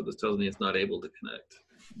database. So this tells me it's not able to connect.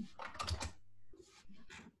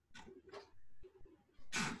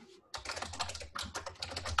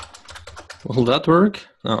 Will that work?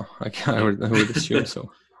 No, I would assume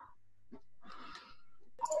so.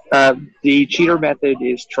 The cheater method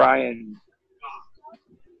is try and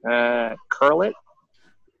curl it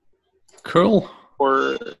Curl?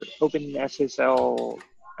 or open SSL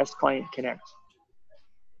S client connect.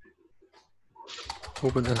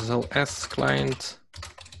 Open SSL S client.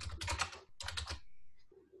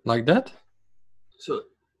 Like that? So,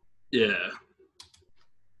 yeah.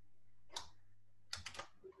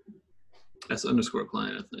 S underscore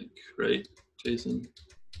client, I think, right, Jason?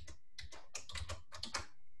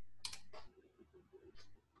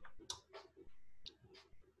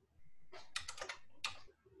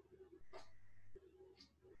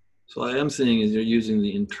 So I am seeing is you're using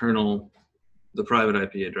the private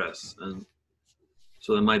IP address, and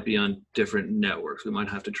so it might be on different networks. We might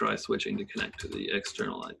have to try switching to connect to the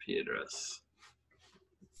external IP address.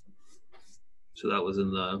 So that was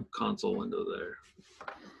in the console window there.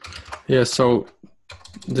 Yeah, so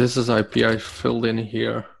this is IP I filled in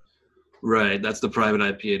here. Right, that's the private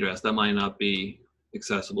IP address. That might not be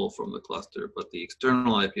accessible from the cluster, but the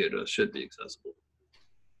external IP address should be accessible.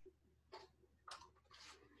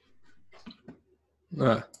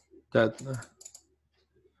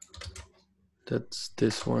 That's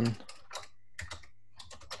this one.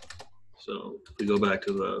 So if we go back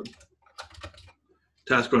to the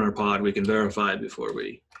task runner pod, we can verify before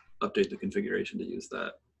we update the configuration to use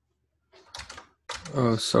that.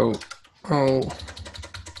 Oh, so oh.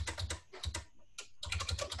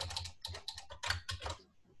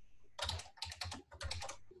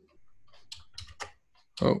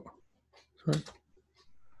 Oh, sorry.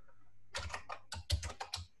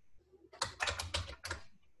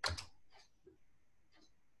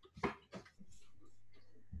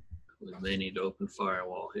 We may need to open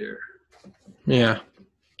firewall here. Yeah,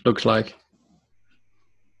 looks like.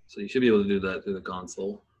 So you should be able to do that through the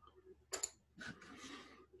console.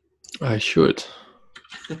 I should.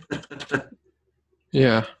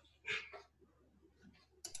 Yeah.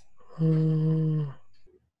 No,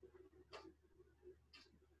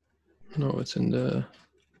 it's in the.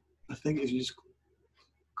 I think if you just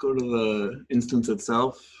go to the instance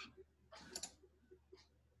itself.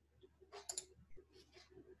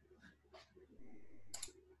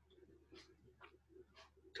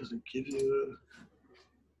 Does it give you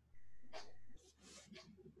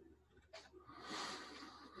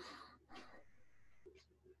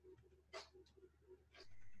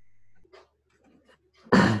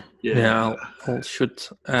Yeah, I should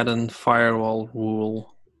add a firewall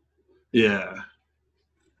rule. Yeah.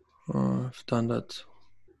 I've done that.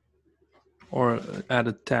 Or add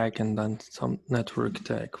a tag and then some network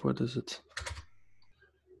tag. What is it?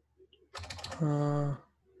 Where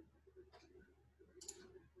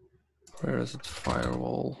is it?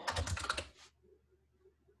 Firewall.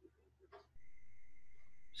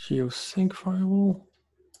 Geosync firewall?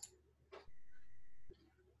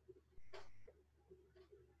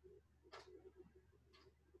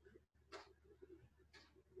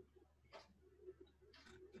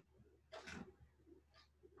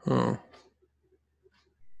 Oh.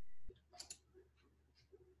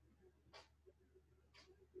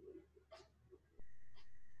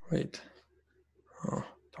 Wait. Oh,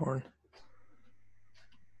 darn.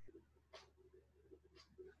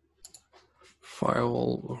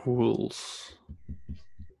 Firewall rules.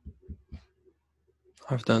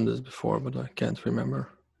 I've done this before, but I can't remember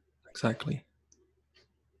exactly.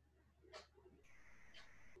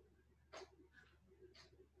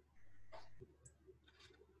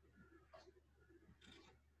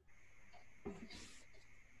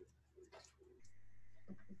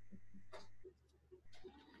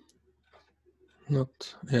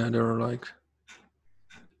 Not, yeah, there are like.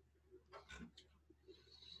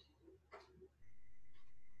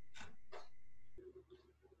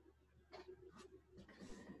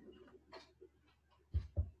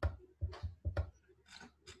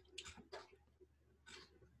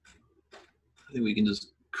 I think we can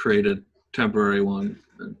just create a temporary one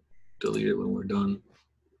and delete it when we're done.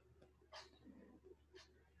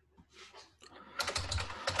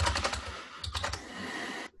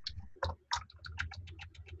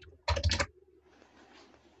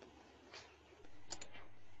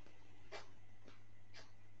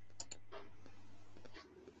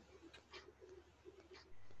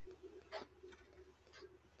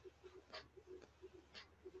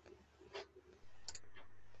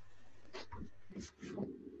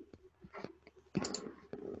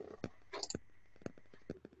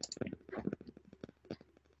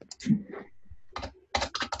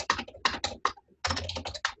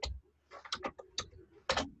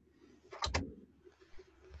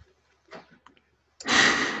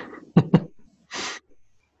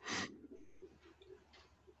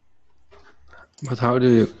 But how do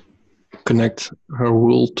you connect her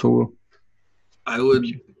rule to? I would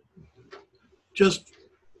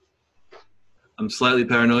I'm slightly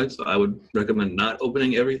paranoid, so I would recommend not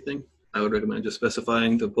opening everything. I would recommend just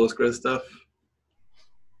specifying the Postgres stuff.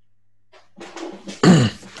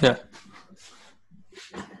 Yeah.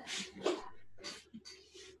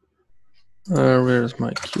 Where's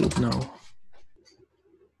my cube now?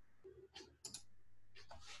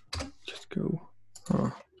 Just go.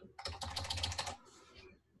 Oh.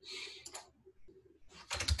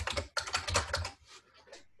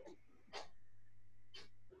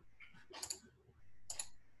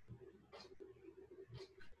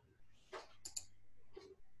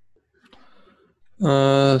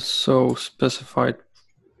 So specified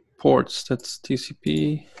ports, that's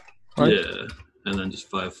TCP, right? Yeah, and then just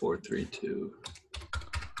 5432.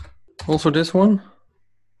 Also this one?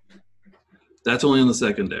 That's only in the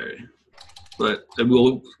secondary, but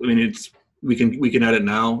we can add it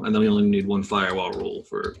now, and then we only need one firewall rule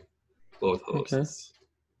for both hosts. Okay.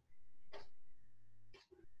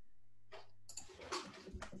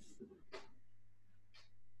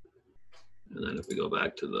 And then if we go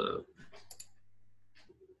back to the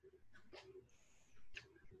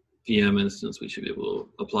VM instance, we should be able to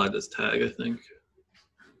apply this tag, I think.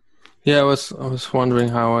 Yeah, I was wondering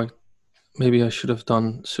how maybe I should have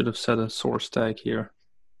set a source tag here.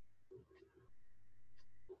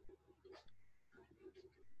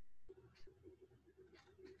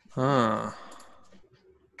 Ah.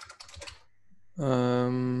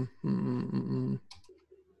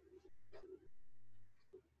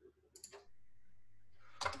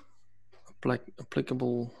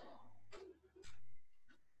 Applicable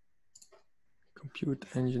compute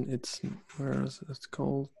engine. Where is it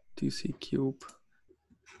called? TC cube.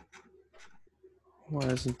 Why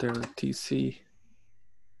isn't there a TC?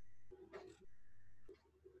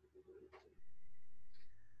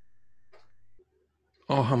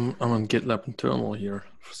 Oh, I'm on GitLab internal here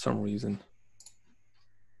for some reason.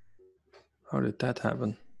 How did that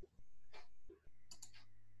happen?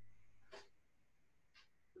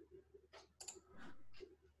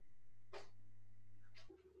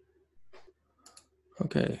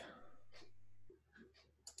 Okay.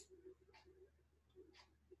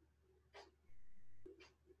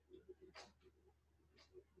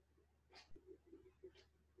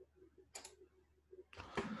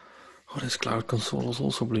 Oh, this Cloud Console is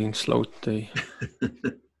also being slow today.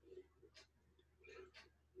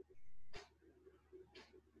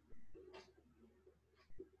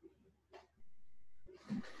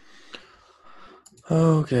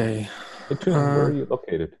 Okay. Hey, Tune, where are you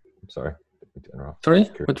located? I'm sorry to interrupt. Sorry,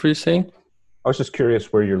 what were you saying? I was just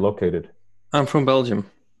curious where you're located. I'm from Belgium.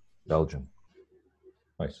 Belgium.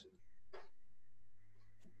 Nice.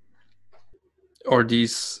 Are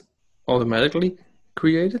these automatically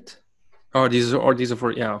created? Oh, these are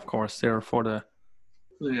for, yeah, of course, they're for the.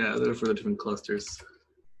 Yeah, they're for the different clusters.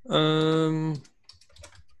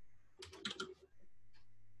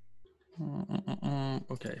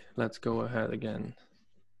 Okay, let's go ahead again.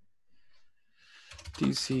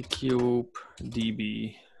 DC cube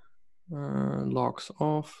DB logs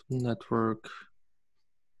off network.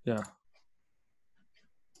 Yeah.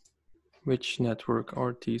 Which network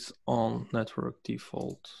are these on? Network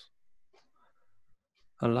default.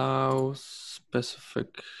 Allow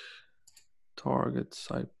specific targets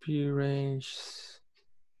IP range.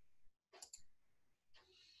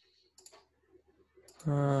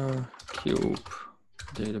 Cube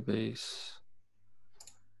database.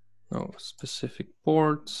 No specific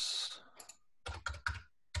ports.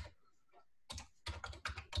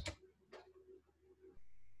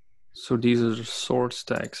 So these are the source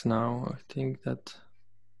tags now. I think that.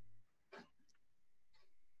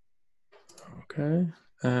 Okay.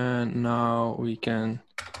 And now we can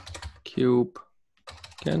cube.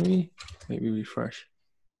 Can we? Maybe refresh.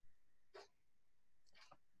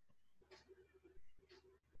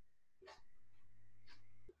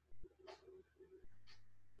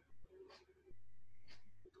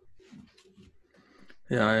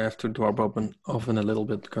 Yeah, I have to drop open a little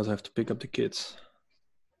bit because I have to pick up the kids.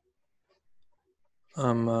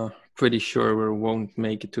 I'm pretty sure we won't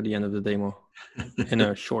make it to the end of the demo in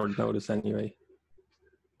a short notice anyway.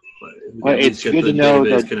 Well, it's good to know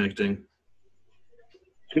that connecting.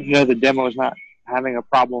 It's good to know the demo is not having a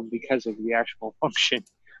problem because of the actual function,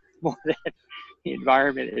 more than the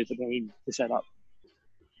environment is a pain to set up.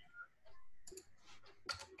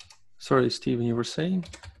 Sorry, Steven, you were saying?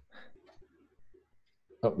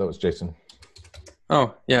 Oh, that was Jason.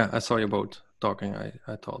 Oh, yeah, I saw you both talking,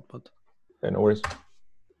 I thought, but. Yeah, no worries.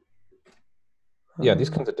 Yeah,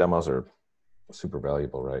 these kinds of demos are super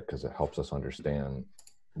valuable, right? Because it helps us understand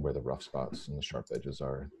where the rough spots and the sharp edges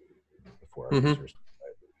are before our users.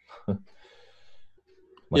 Right?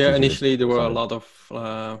 Yeah, initially there were a lot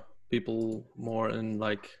of people more in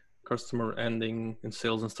like customer ending and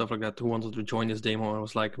sales and stuff like that who wanted to join this demo. I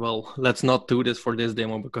was like, well, let's not do this for this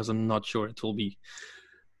demo because I'm not sure it will be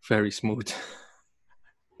very smooth.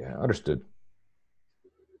 Yeah, understood.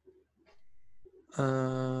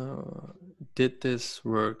 Did this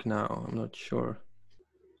work now? I'm not sure.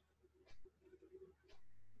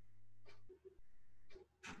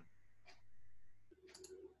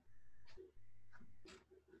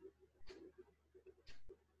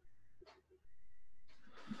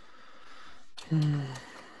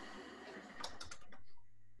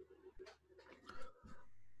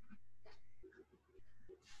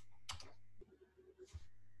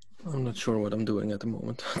 I'm not sure what I'm doing at the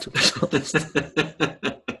moment, to be honest.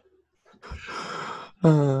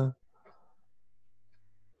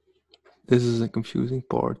 This is a confusing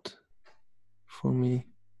part for me.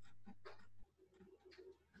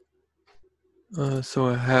 So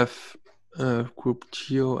I have group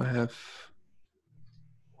geo, I have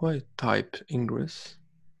why type ingress.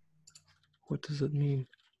 What does it mean?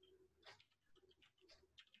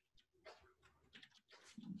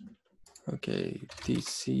 Okay,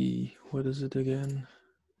 DC, what is it again?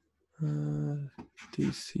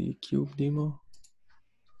 DC cube demo.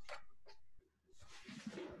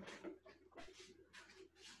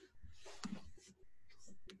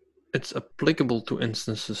 It's applicable to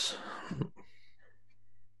instances.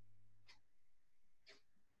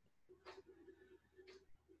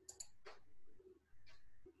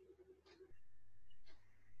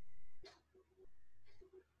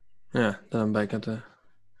 Yeah, then I'm back at the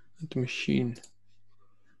machine.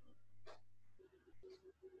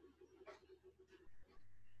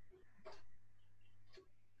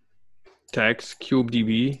 Tags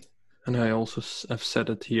CubeDB, and I also have set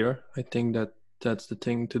it here. I think that that's the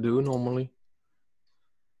thing to do normally.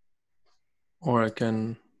 Or I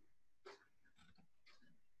can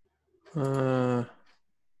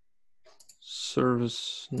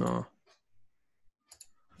service, no.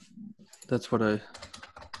 That's what I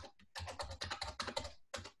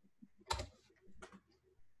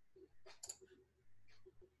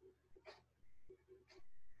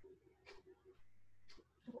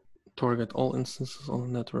target all instances on the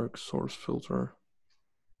network source filter.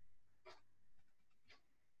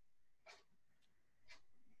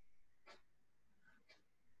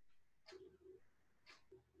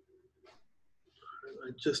 I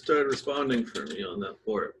just started responding for me on that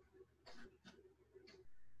port.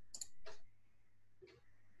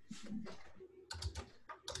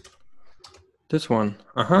 This one.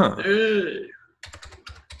 Uh-huh. Hey.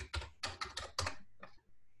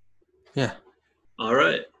 Yeah. All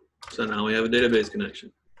right. So now we have a database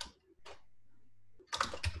connection.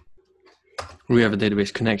 We have a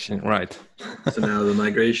database connection, right. So now the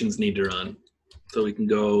migrations need to run. So we can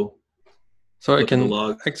go. So I can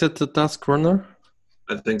exit the task runner?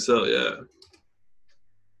 I think so, yeah.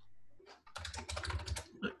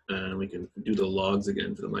 And we can do the logs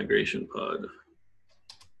again for the migration pod.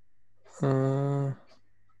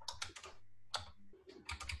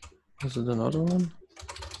 Is it another one?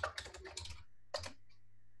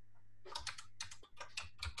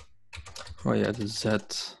 Oh yeah, the Z.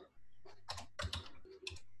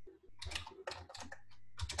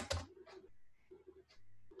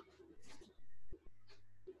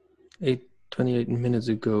 28 minutes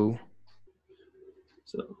ago.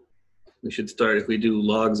 So we should start, if we do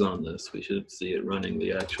logs on this, we should see it running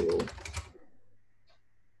the actual.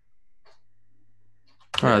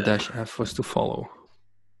 Dash F was to follow.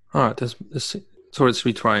 This so it's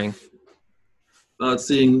retrying. It's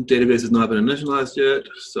seeing database has not been initialized yet,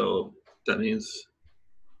 so that means.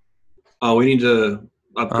 Oh, we need to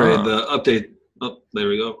upgrade the update. Oh, there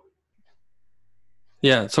we go.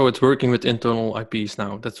 Yeah, so it's working with internal IPs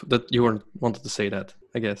now. That you wanted to say that,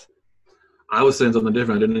 I guess. I was saying something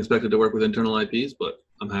different. I didn't expect it to work with internal IPs, but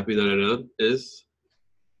I'm happy that it is.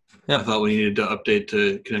 Yeah. I thought we needed to update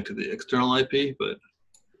to connect to the external IP, but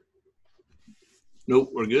nope,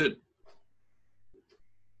 we're good.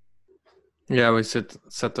 Yeah, we set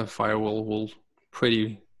the firewall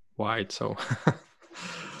pretty wide, so.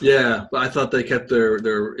 Yeah, but I thought they kept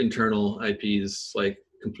their internal IPs like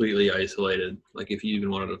completely isolated. Like if you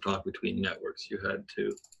even wanted to talk between networks, you had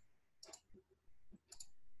to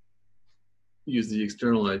use the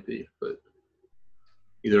external IP. But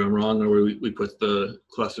either I'm wrong or we put the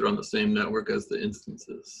cluster on the same network as the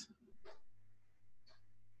instances.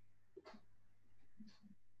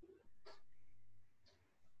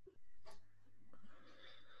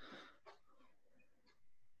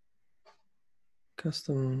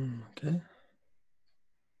 Custom, okay.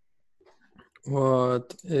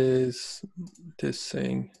 What is this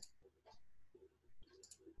saying?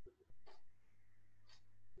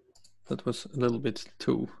 That was a little bit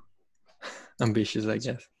too ambitious, I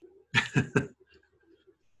guess.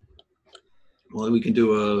 Well, we can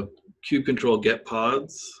do a cube control get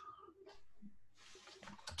pods.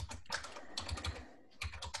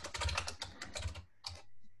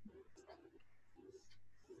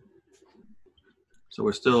 So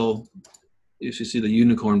we're still, you should see the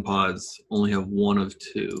unicorn pods only have 1 of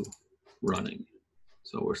 2 running.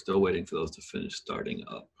 So we're still waiting for those to finish starting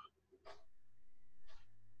up.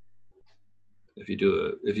 If you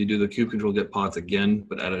do the cube control get pods again,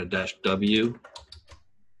 but add a -W,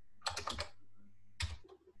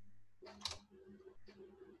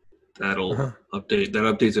 that'll update. That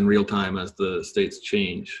updates in real time as the states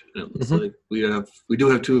change. And it looks like we do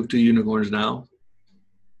have 2 of 2 unicorns now.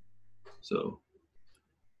 So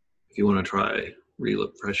if you want to try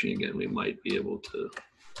refreshing again, we might be able to.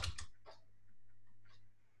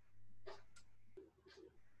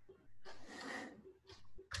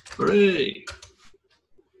 Hooray!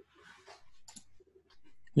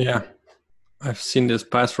 Yeah, I've seen this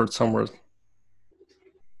password somewhere.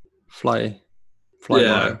 Fly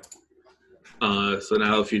Yeah. by. So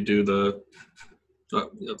now if you do the, oh,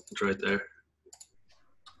 yep, it's right there.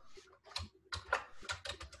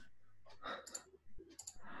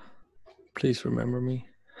 Please remember me.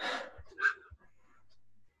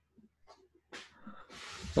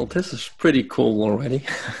 Well, this is pretty cool already.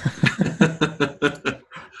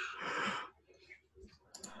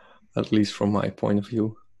 At least from my point of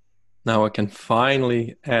view. Now I can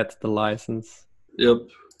finally add the license. Yep.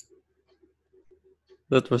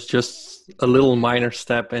 That was just a little minor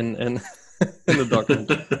step in the document.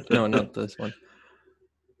 No, not this one.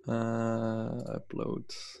 Upload.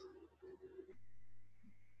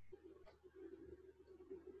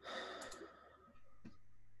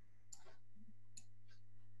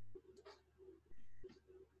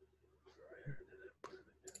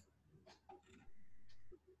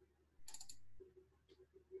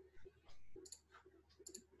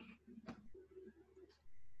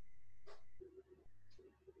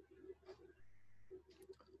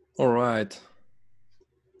 All right.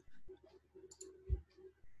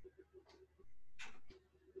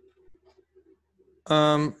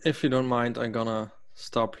 If you don't mind, I'm gonna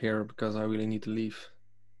stop here because I really need to leave.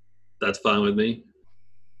 That's fine with me.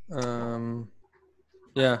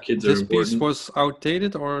 Yeah, Kids this are piece important. was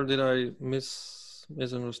outdated, or did I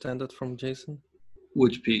misunderstand that from Jason?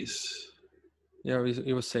 Which piece? Yeah,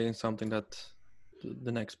 he was saying something that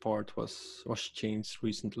the next part was changed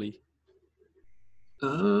recently.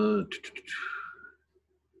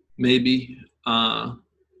 Maybe.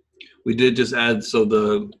 We did just add, so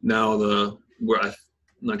I'm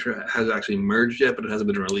not sure it has actually merged yet, but it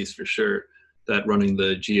hasn't been released for sure, that running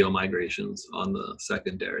the geo migrations on the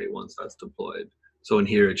secondary once that's deployed. So in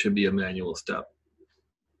here, it should be a manual step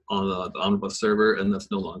on the Omnibus server, and that's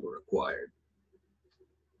no longer required.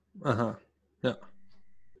 Yeah.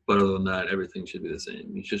 But other than that, everything should be the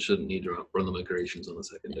same. You just shouldn't need to run the migrations on the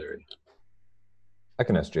secondary. I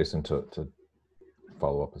can ask Jason to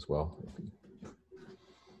follow up as well.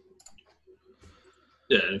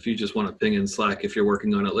 Yeah, and if you just want to ping in Slack if you're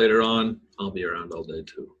working on it later on, I'll be around all day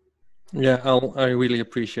too. Yeah, I really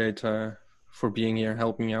appreciate for being here,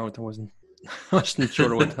 helping me out. I wasn't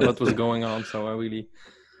sure what was going on, so I really.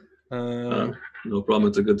 No problem.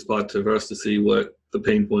 It's a good spot for us to see what the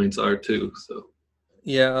pain points are too. So.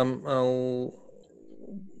 Yeah, I'm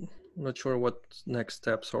not sure what next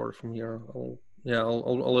steps are from here. I'll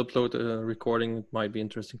upload a recording. It might be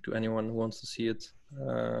interesting to anyone who wants to see it.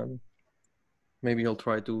 Maybe I'll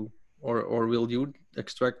try to, or will you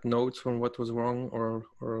extract notes from what was wrong, or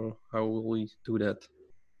how will we do that?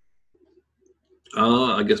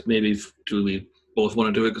 I guess maybe do we both want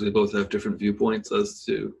to do it because we both have different viewpoints as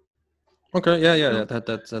to. Okay, yeah.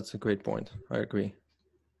 That's a great point. I agree.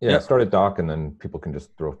 Yeah, start a doc and then people can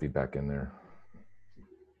just throw feedback in there.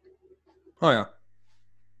 Oh yeah.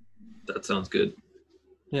 That sounds good.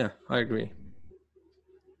 Yeah, I agree.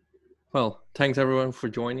 Well, thanks everyone for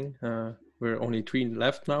joining. We're only 3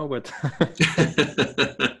 left now, but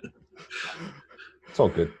it's all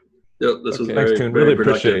good. Yep, this was Thanks, very, Toon. very Really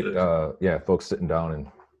productive. appreciate folks sitting down and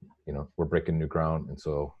we're breaking new ground, and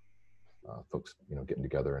so folks getting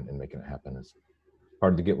together and making it happen is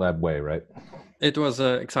hard to get lab way, right? It was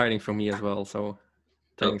exciting for me as well. So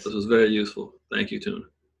thanks. This was very useful. Thank you, Toon.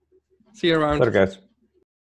 See you around. Later, guys.